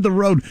the end of the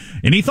road.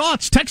 Any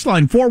thoughts? Text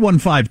line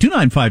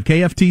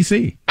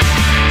 415-295-KFTC.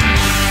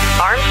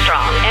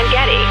 Armstrong and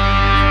Getty.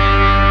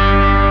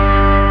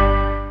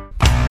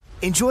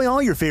 Enjoy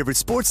all your favorite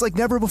sports like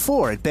never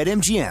before at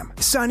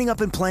BetMGM. Signing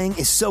up and playing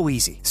is so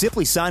easy.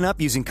 Simply sign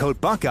up using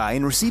code Buckeye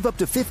and receive up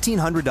to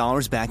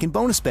 $1,500 back in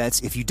bonus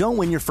bets if you don't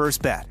win your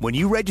first bet. When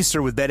you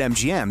register with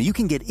BetMGM, you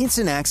can get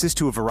instant access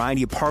to a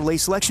variety of parlay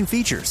selection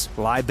features,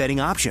 live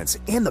betting options,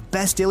 and the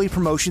best daily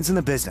promotions in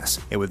the business.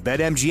 And with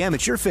BetMGM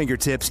at your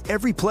fingertips,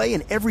 every play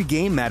and every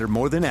game matter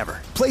more than ever.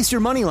 Place your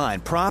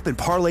moneyline, prop, and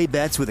parlay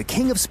bets with the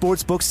king of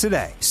sportsbooks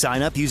today.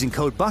 Sign up using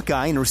code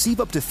Buckeye and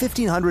receive up to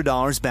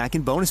 $1,500 back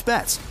in bonus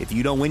bets if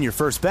you don't win your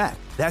first bet.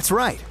 That's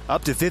right,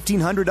 up to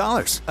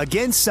 $1,500.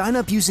 Again, sign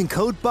up using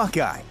code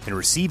Buckeye and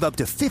receive up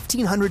to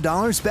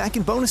 $1,500 back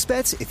in bonus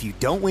bets if you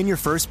don't win your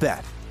first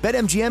bet.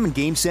 BetMGM and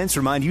GameSense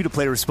remind you to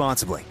play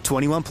responsibly.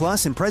 21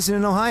 plus and present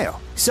in Ohio.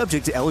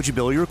 Subject to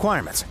eligibility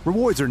requirements.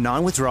 Rewards are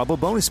non-withdrawable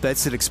bonus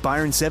bets that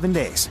expire in 7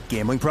 days.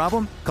 Gambling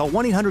problem? Call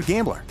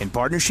 1-800-GAMBLER in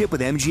partnership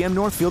with MGM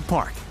Northfield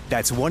Park.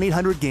 That's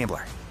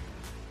 1-800-GAMBLER.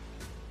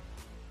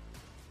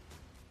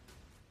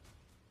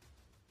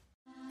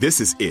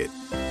 This is it.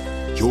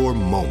 Your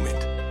moment.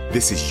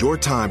 This is your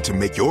time to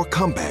make your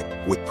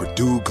comeback with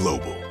Purdue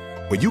Global.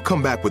 When you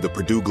come back with a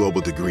Purdue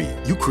Global degree,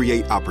 you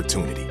create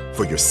opportunity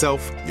for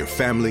yourself, your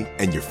family,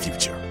 and your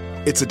future.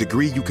 It's a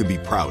degree you can be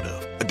proud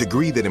of, a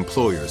degree that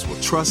employers will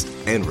trust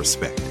and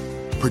respect.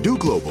 Purdue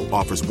Global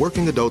offers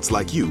working adults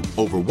like you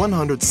over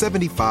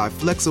 175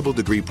 flexible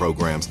degree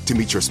programs to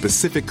meet your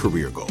specific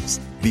career goals.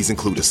 These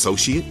include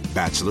associate,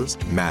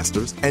 bachelor's,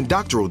 master's, and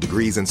doctoral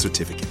degrees and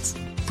certificates.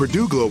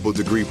 Purdue Global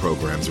degree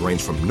programs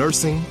range from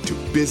nursing to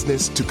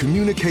business to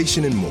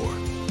communication and more.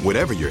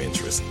 Whatever your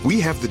interest, we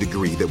have the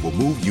degree that will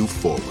move you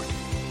forward.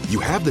 You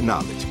have the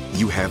knowledge,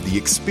 you have the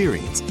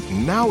experience.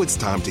 Now it's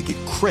time to get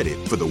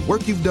credit for the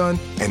work you've done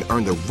and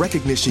earn the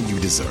recognition you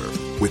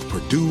deserve with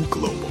Purdue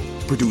Global,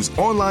 Purdue's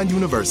online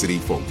university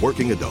for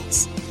working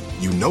adults.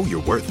 You know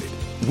you're worth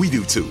it. We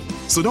do too.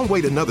 So don't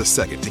wait another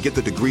second to get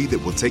the degree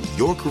that will take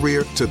your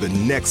career to the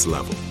next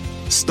level.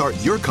 Start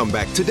your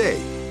comeback today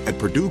at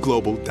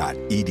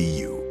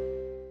purdueglobal.edu.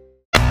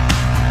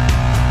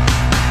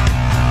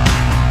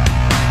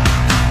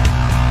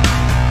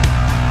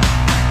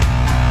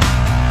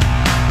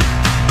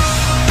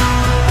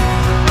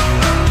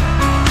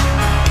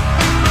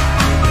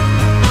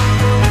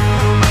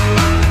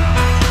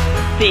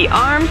 The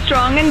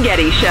Armstrong and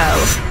Getty Show.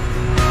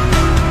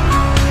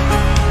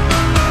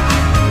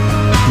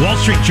 Wall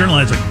Street Journal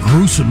has a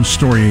gruesome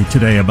story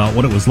today about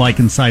what it was like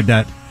inside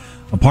that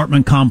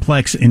apartment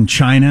complex in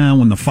China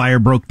when the fire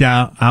broke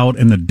out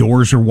and the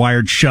doors are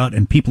wired shut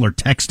and people are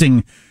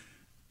texting,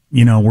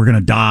 we're going to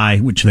die,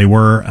 which they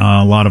were,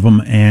 a lot of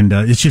them. And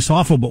it's just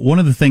awful. But one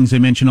of the things they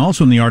mention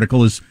also in the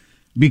article is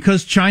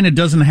because China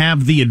doesn't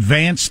have the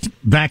advanced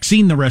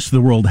vaccine the rest of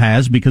the world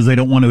has, because they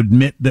don't want to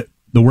admit that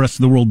the rest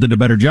of the world did a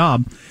better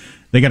job.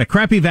 They got a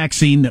crappy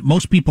vaccine that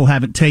most people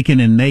haven't taken,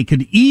 and they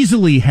could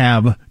easily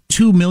have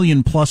 2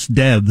 million plus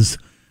deaths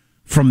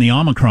from the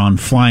Omicron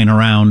flying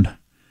around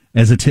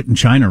as it's hitting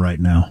China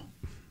right now.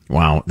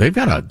 Wow. They've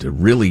got a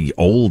really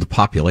old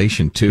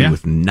population, too,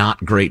 with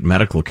not great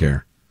medical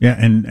care. Yeah,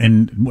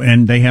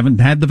 and they haven't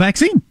had the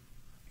vaccine.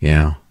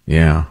 Yeah.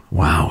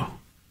 Wow.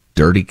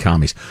 Dirty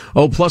commies.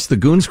 Oh, plus the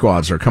goon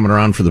squads are coming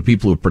around for the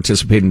people who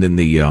participated in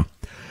the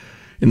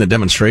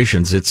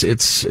demonstrations.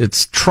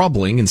 It's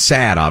troubling and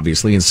sad,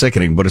 obviously, and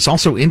sickening, but it's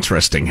also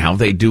interesting how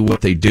they do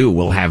what they do.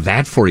 We'll have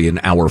that for you in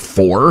Hour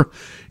 4.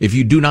 If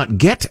you do not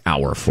get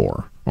Hour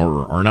 4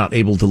 or are not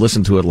able to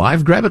listen to it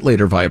live, grab it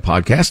later via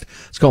podcast.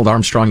 It's called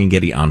Armstrong and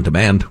Getty On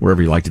Demand,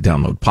 wherever you like to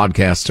download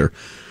podcasts. Or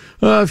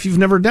if you've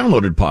never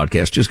downloaded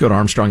podcasts, just go to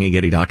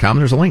armstrongandgetty.com.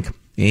 There's a link.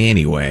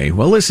 Anyway,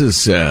 well, this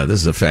is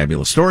a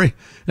fabulous story,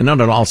 and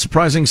not at all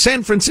surprising.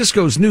 San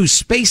Francisco's new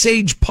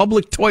space-age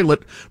public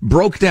toilet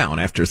broke down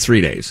after 3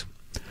 days.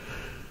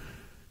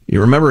 You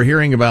remember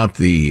hearing about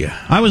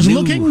I was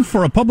looking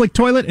for a public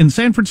toilet in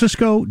San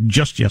Francisco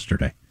just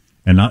yesterday,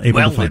 and not able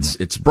to find one.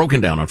 It's broken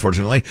down,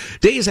 unfortunately.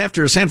 Days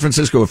after San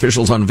Francisco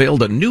officials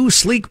unveiled a new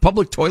sleek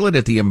public toilet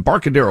at the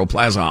Embarcadero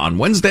Plaza on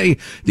Wednesday,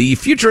 the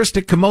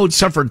futuristic commode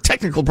suffered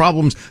technical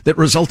problems that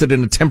resulted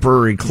in a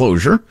temporary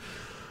closure.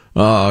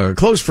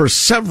 Closed for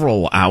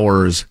several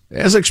hours.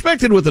 As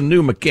expected with a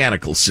new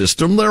mechanical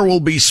system, there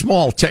will be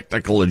small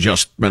technical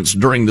adjustments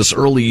during this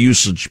early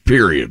usage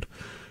period,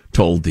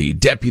 told the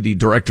Deputy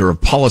Director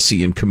of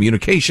Policy and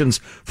Communications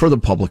for the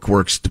Public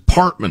Works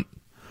Department.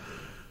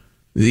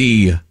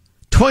 The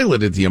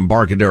toilet at the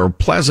Embarcadero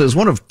Plaza is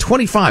one of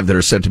 25 that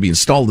are set to be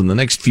installed in the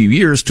next few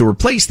years to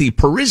replace the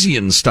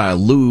Parisian-style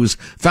loos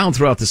found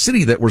throughout the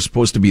city that were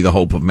supposed to be the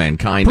hope of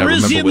mankind.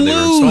 Parisian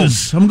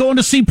loos! I'm going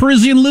to see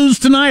Parisian loos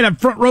tonight. I have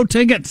front row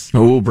tickets.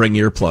 Oh, bring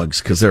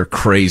earplugs, because they're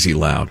crazy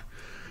loud.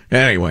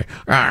 Anyway,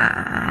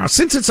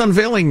 since its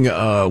unveiling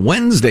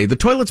Wednesday, the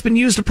toilet's been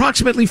used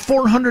approximately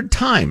 400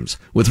 times,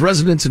 with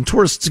residents and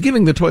tourists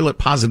giving the toilet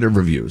positive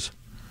reviews.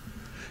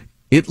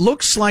 It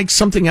looks like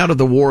something out of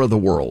the War of the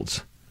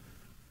Worlds.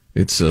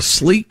 It's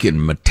sleek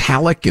and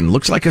metallic and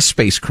looks like a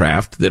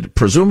spacecraft that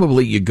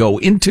presumably you go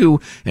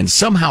into, and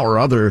somehow or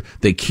other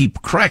they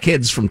keep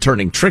crackheads from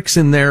turning tricks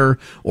in there,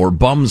 or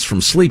bums from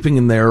sleeping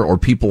in there, or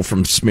people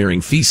from smearing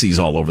feces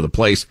all over the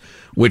place,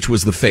 which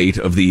was the fate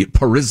of the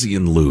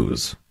Parisian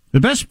Luz. The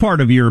best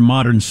part of your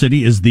modern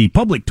city is the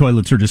public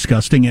toilets are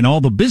disgusting, and all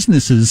the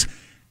businesses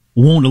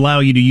won't allow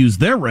you to use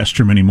their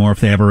restroom anymore if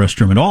they have a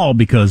restroom at all,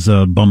 because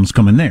bums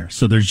come in there.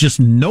 So there's just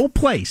no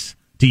place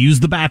to use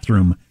the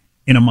bathroom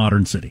in a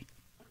modern city.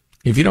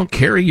 If you don't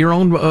carry your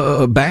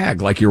own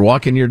bag like you're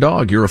walking your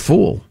dog, you're a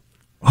fool.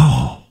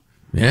 Oh.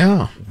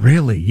 Yeah.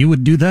 Really? You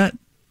would do that?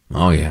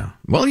 Oh, yeah.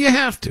 Well, you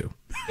have to.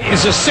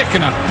 It's a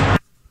sickener.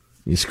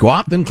 You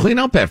squat, then clean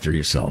up after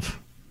yourself.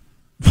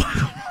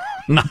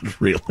 Not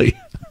really.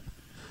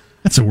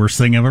 That's the worst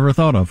thing I've ever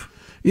thought of.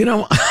 You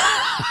know...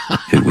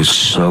 It was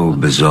so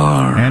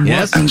bizarre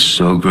and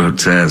so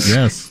grotesque.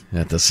 Yes,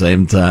 at the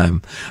same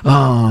time.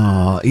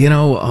 I'm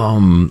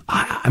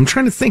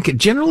trying to think.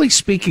 Generally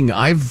speaking,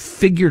 I've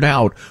figured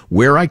out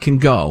where I can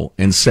go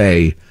and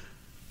say,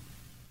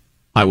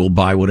 I will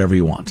buy whatever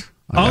you want.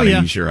 I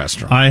gotta use your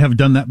restaurant. I have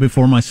done that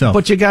before myself.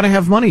 But you got to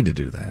have money to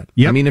do that.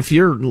 Yep. I mean, if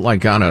you're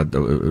like on a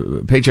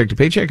paycheck to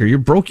paycheck or you're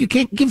broke, you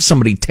can't give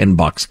somebody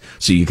 $10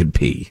 so you can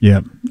pee.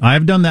 Yeah, I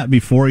have done that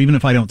before. Even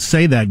if I don't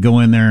say that, go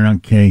in there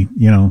and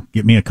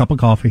get me a cup of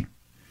coffee,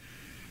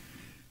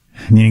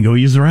 and then you go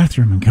use the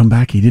bathroom and come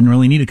back. You didn't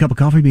really need a cup of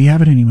coffee, but you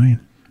have it anyway.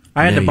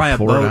 I had to buy a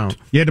boat.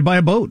 You had to buy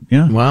a boat.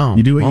 Yeah. Wow.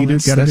 You do what you do.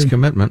 That's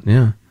commitment.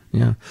 Yeah.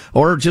 Yeah.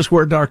 Or just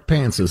wear dark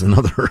pants is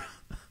another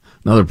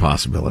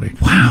possibility.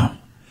 Wow.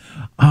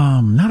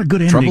 Not a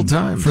good ending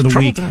for the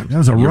week. That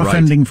was a rough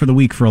ending for the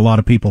week for a lot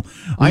of people.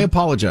 I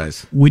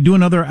apologize. We do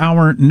another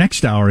hour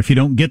next hour. If you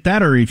don't get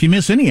that, or if you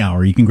miss any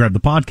hour, you can grab the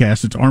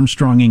podcast. It's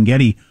Armstrong and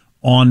Getty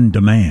on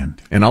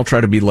demand. And I'll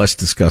try to be less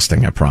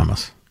disgusting, I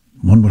promise.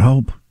 One would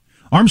hope.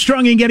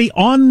 Armstrong and Getty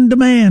on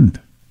demand.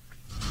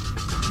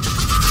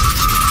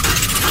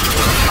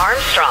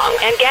 Armstrong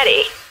and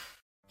Getty.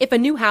 If a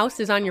new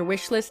house is on your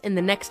wish list in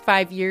the next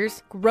 5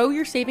 years, grow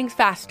your savings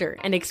faster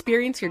and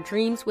experience your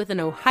dreams with an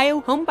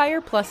Ohio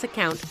Homebuyer Plus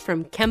account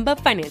from Kemba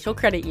Financial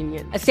Credit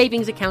Union. A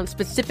savings account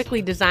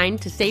specifically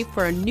designed to save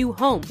for a new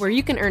home, where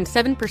you can earn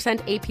 7%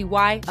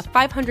 APY,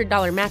 a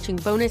 $500 matching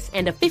bonus,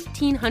 and a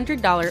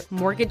 $1,500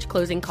 mortgage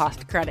closing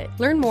cost credit.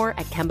 Learn more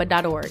at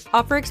Kemba.org.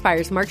 Offer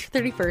expires March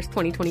 31st,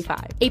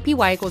 2025.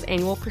 APY equals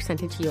annual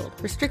percentage yield.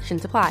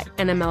 Restrictions apply.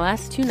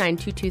 NMLS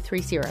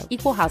 292230.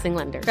 Equal housing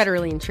lender.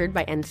 Federally insured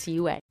by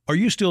NCUA. Are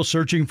you still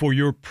searching for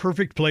your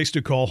perfect place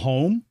to call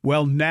home?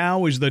 Well,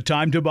 now is the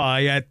time to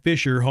buy at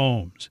Fisher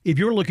Homes. If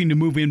you're looking to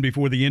move in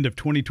before the end of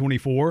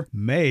 2024,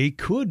 May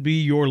could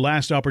be your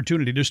last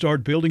opportunity to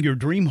start building your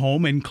dream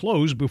home and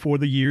close before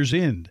the year's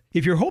end.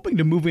 If you're hoping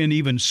to move in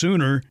even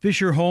sooner,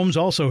 Fisher Homes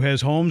also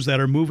has homes that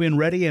are move-in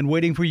ready and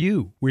waiting for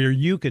you, where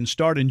you can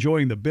start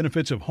enjoying the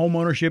benefits of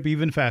homeownership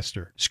even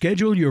faster.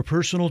 Schedule your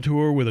personal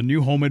tour with a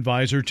new home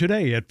advisor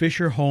today at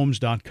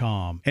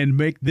FisherHomes.com and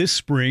make this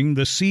spring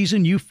the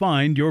season you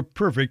find your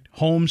perfect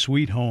home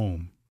sweet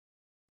home.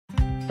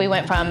 We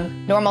went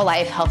from normal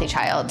life, healthy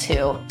child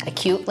to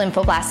acute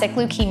lymphoblastic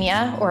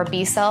leukemia, or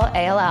B-cell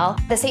ALL.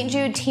 The St.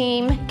 Jude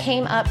team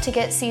came up to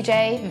get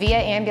CJ via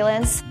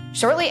ambulance.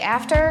 Shortly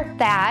after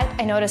that,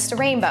 I noticed a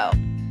rainbow.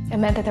 It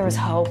meant that there was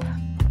hope.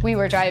 We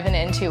were driving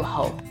into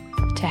hope.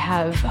 To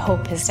have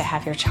hope is to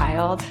have your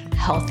child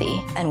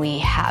healthy, and we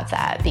have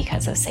that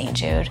because of St.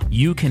 Jude.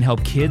 You can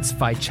help kids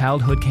fight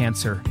childhood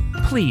cancer.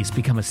 Please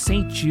become a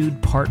St.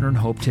 Jude Partner in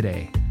Hope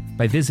today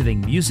by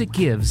visiting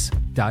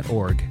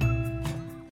musicgives.org.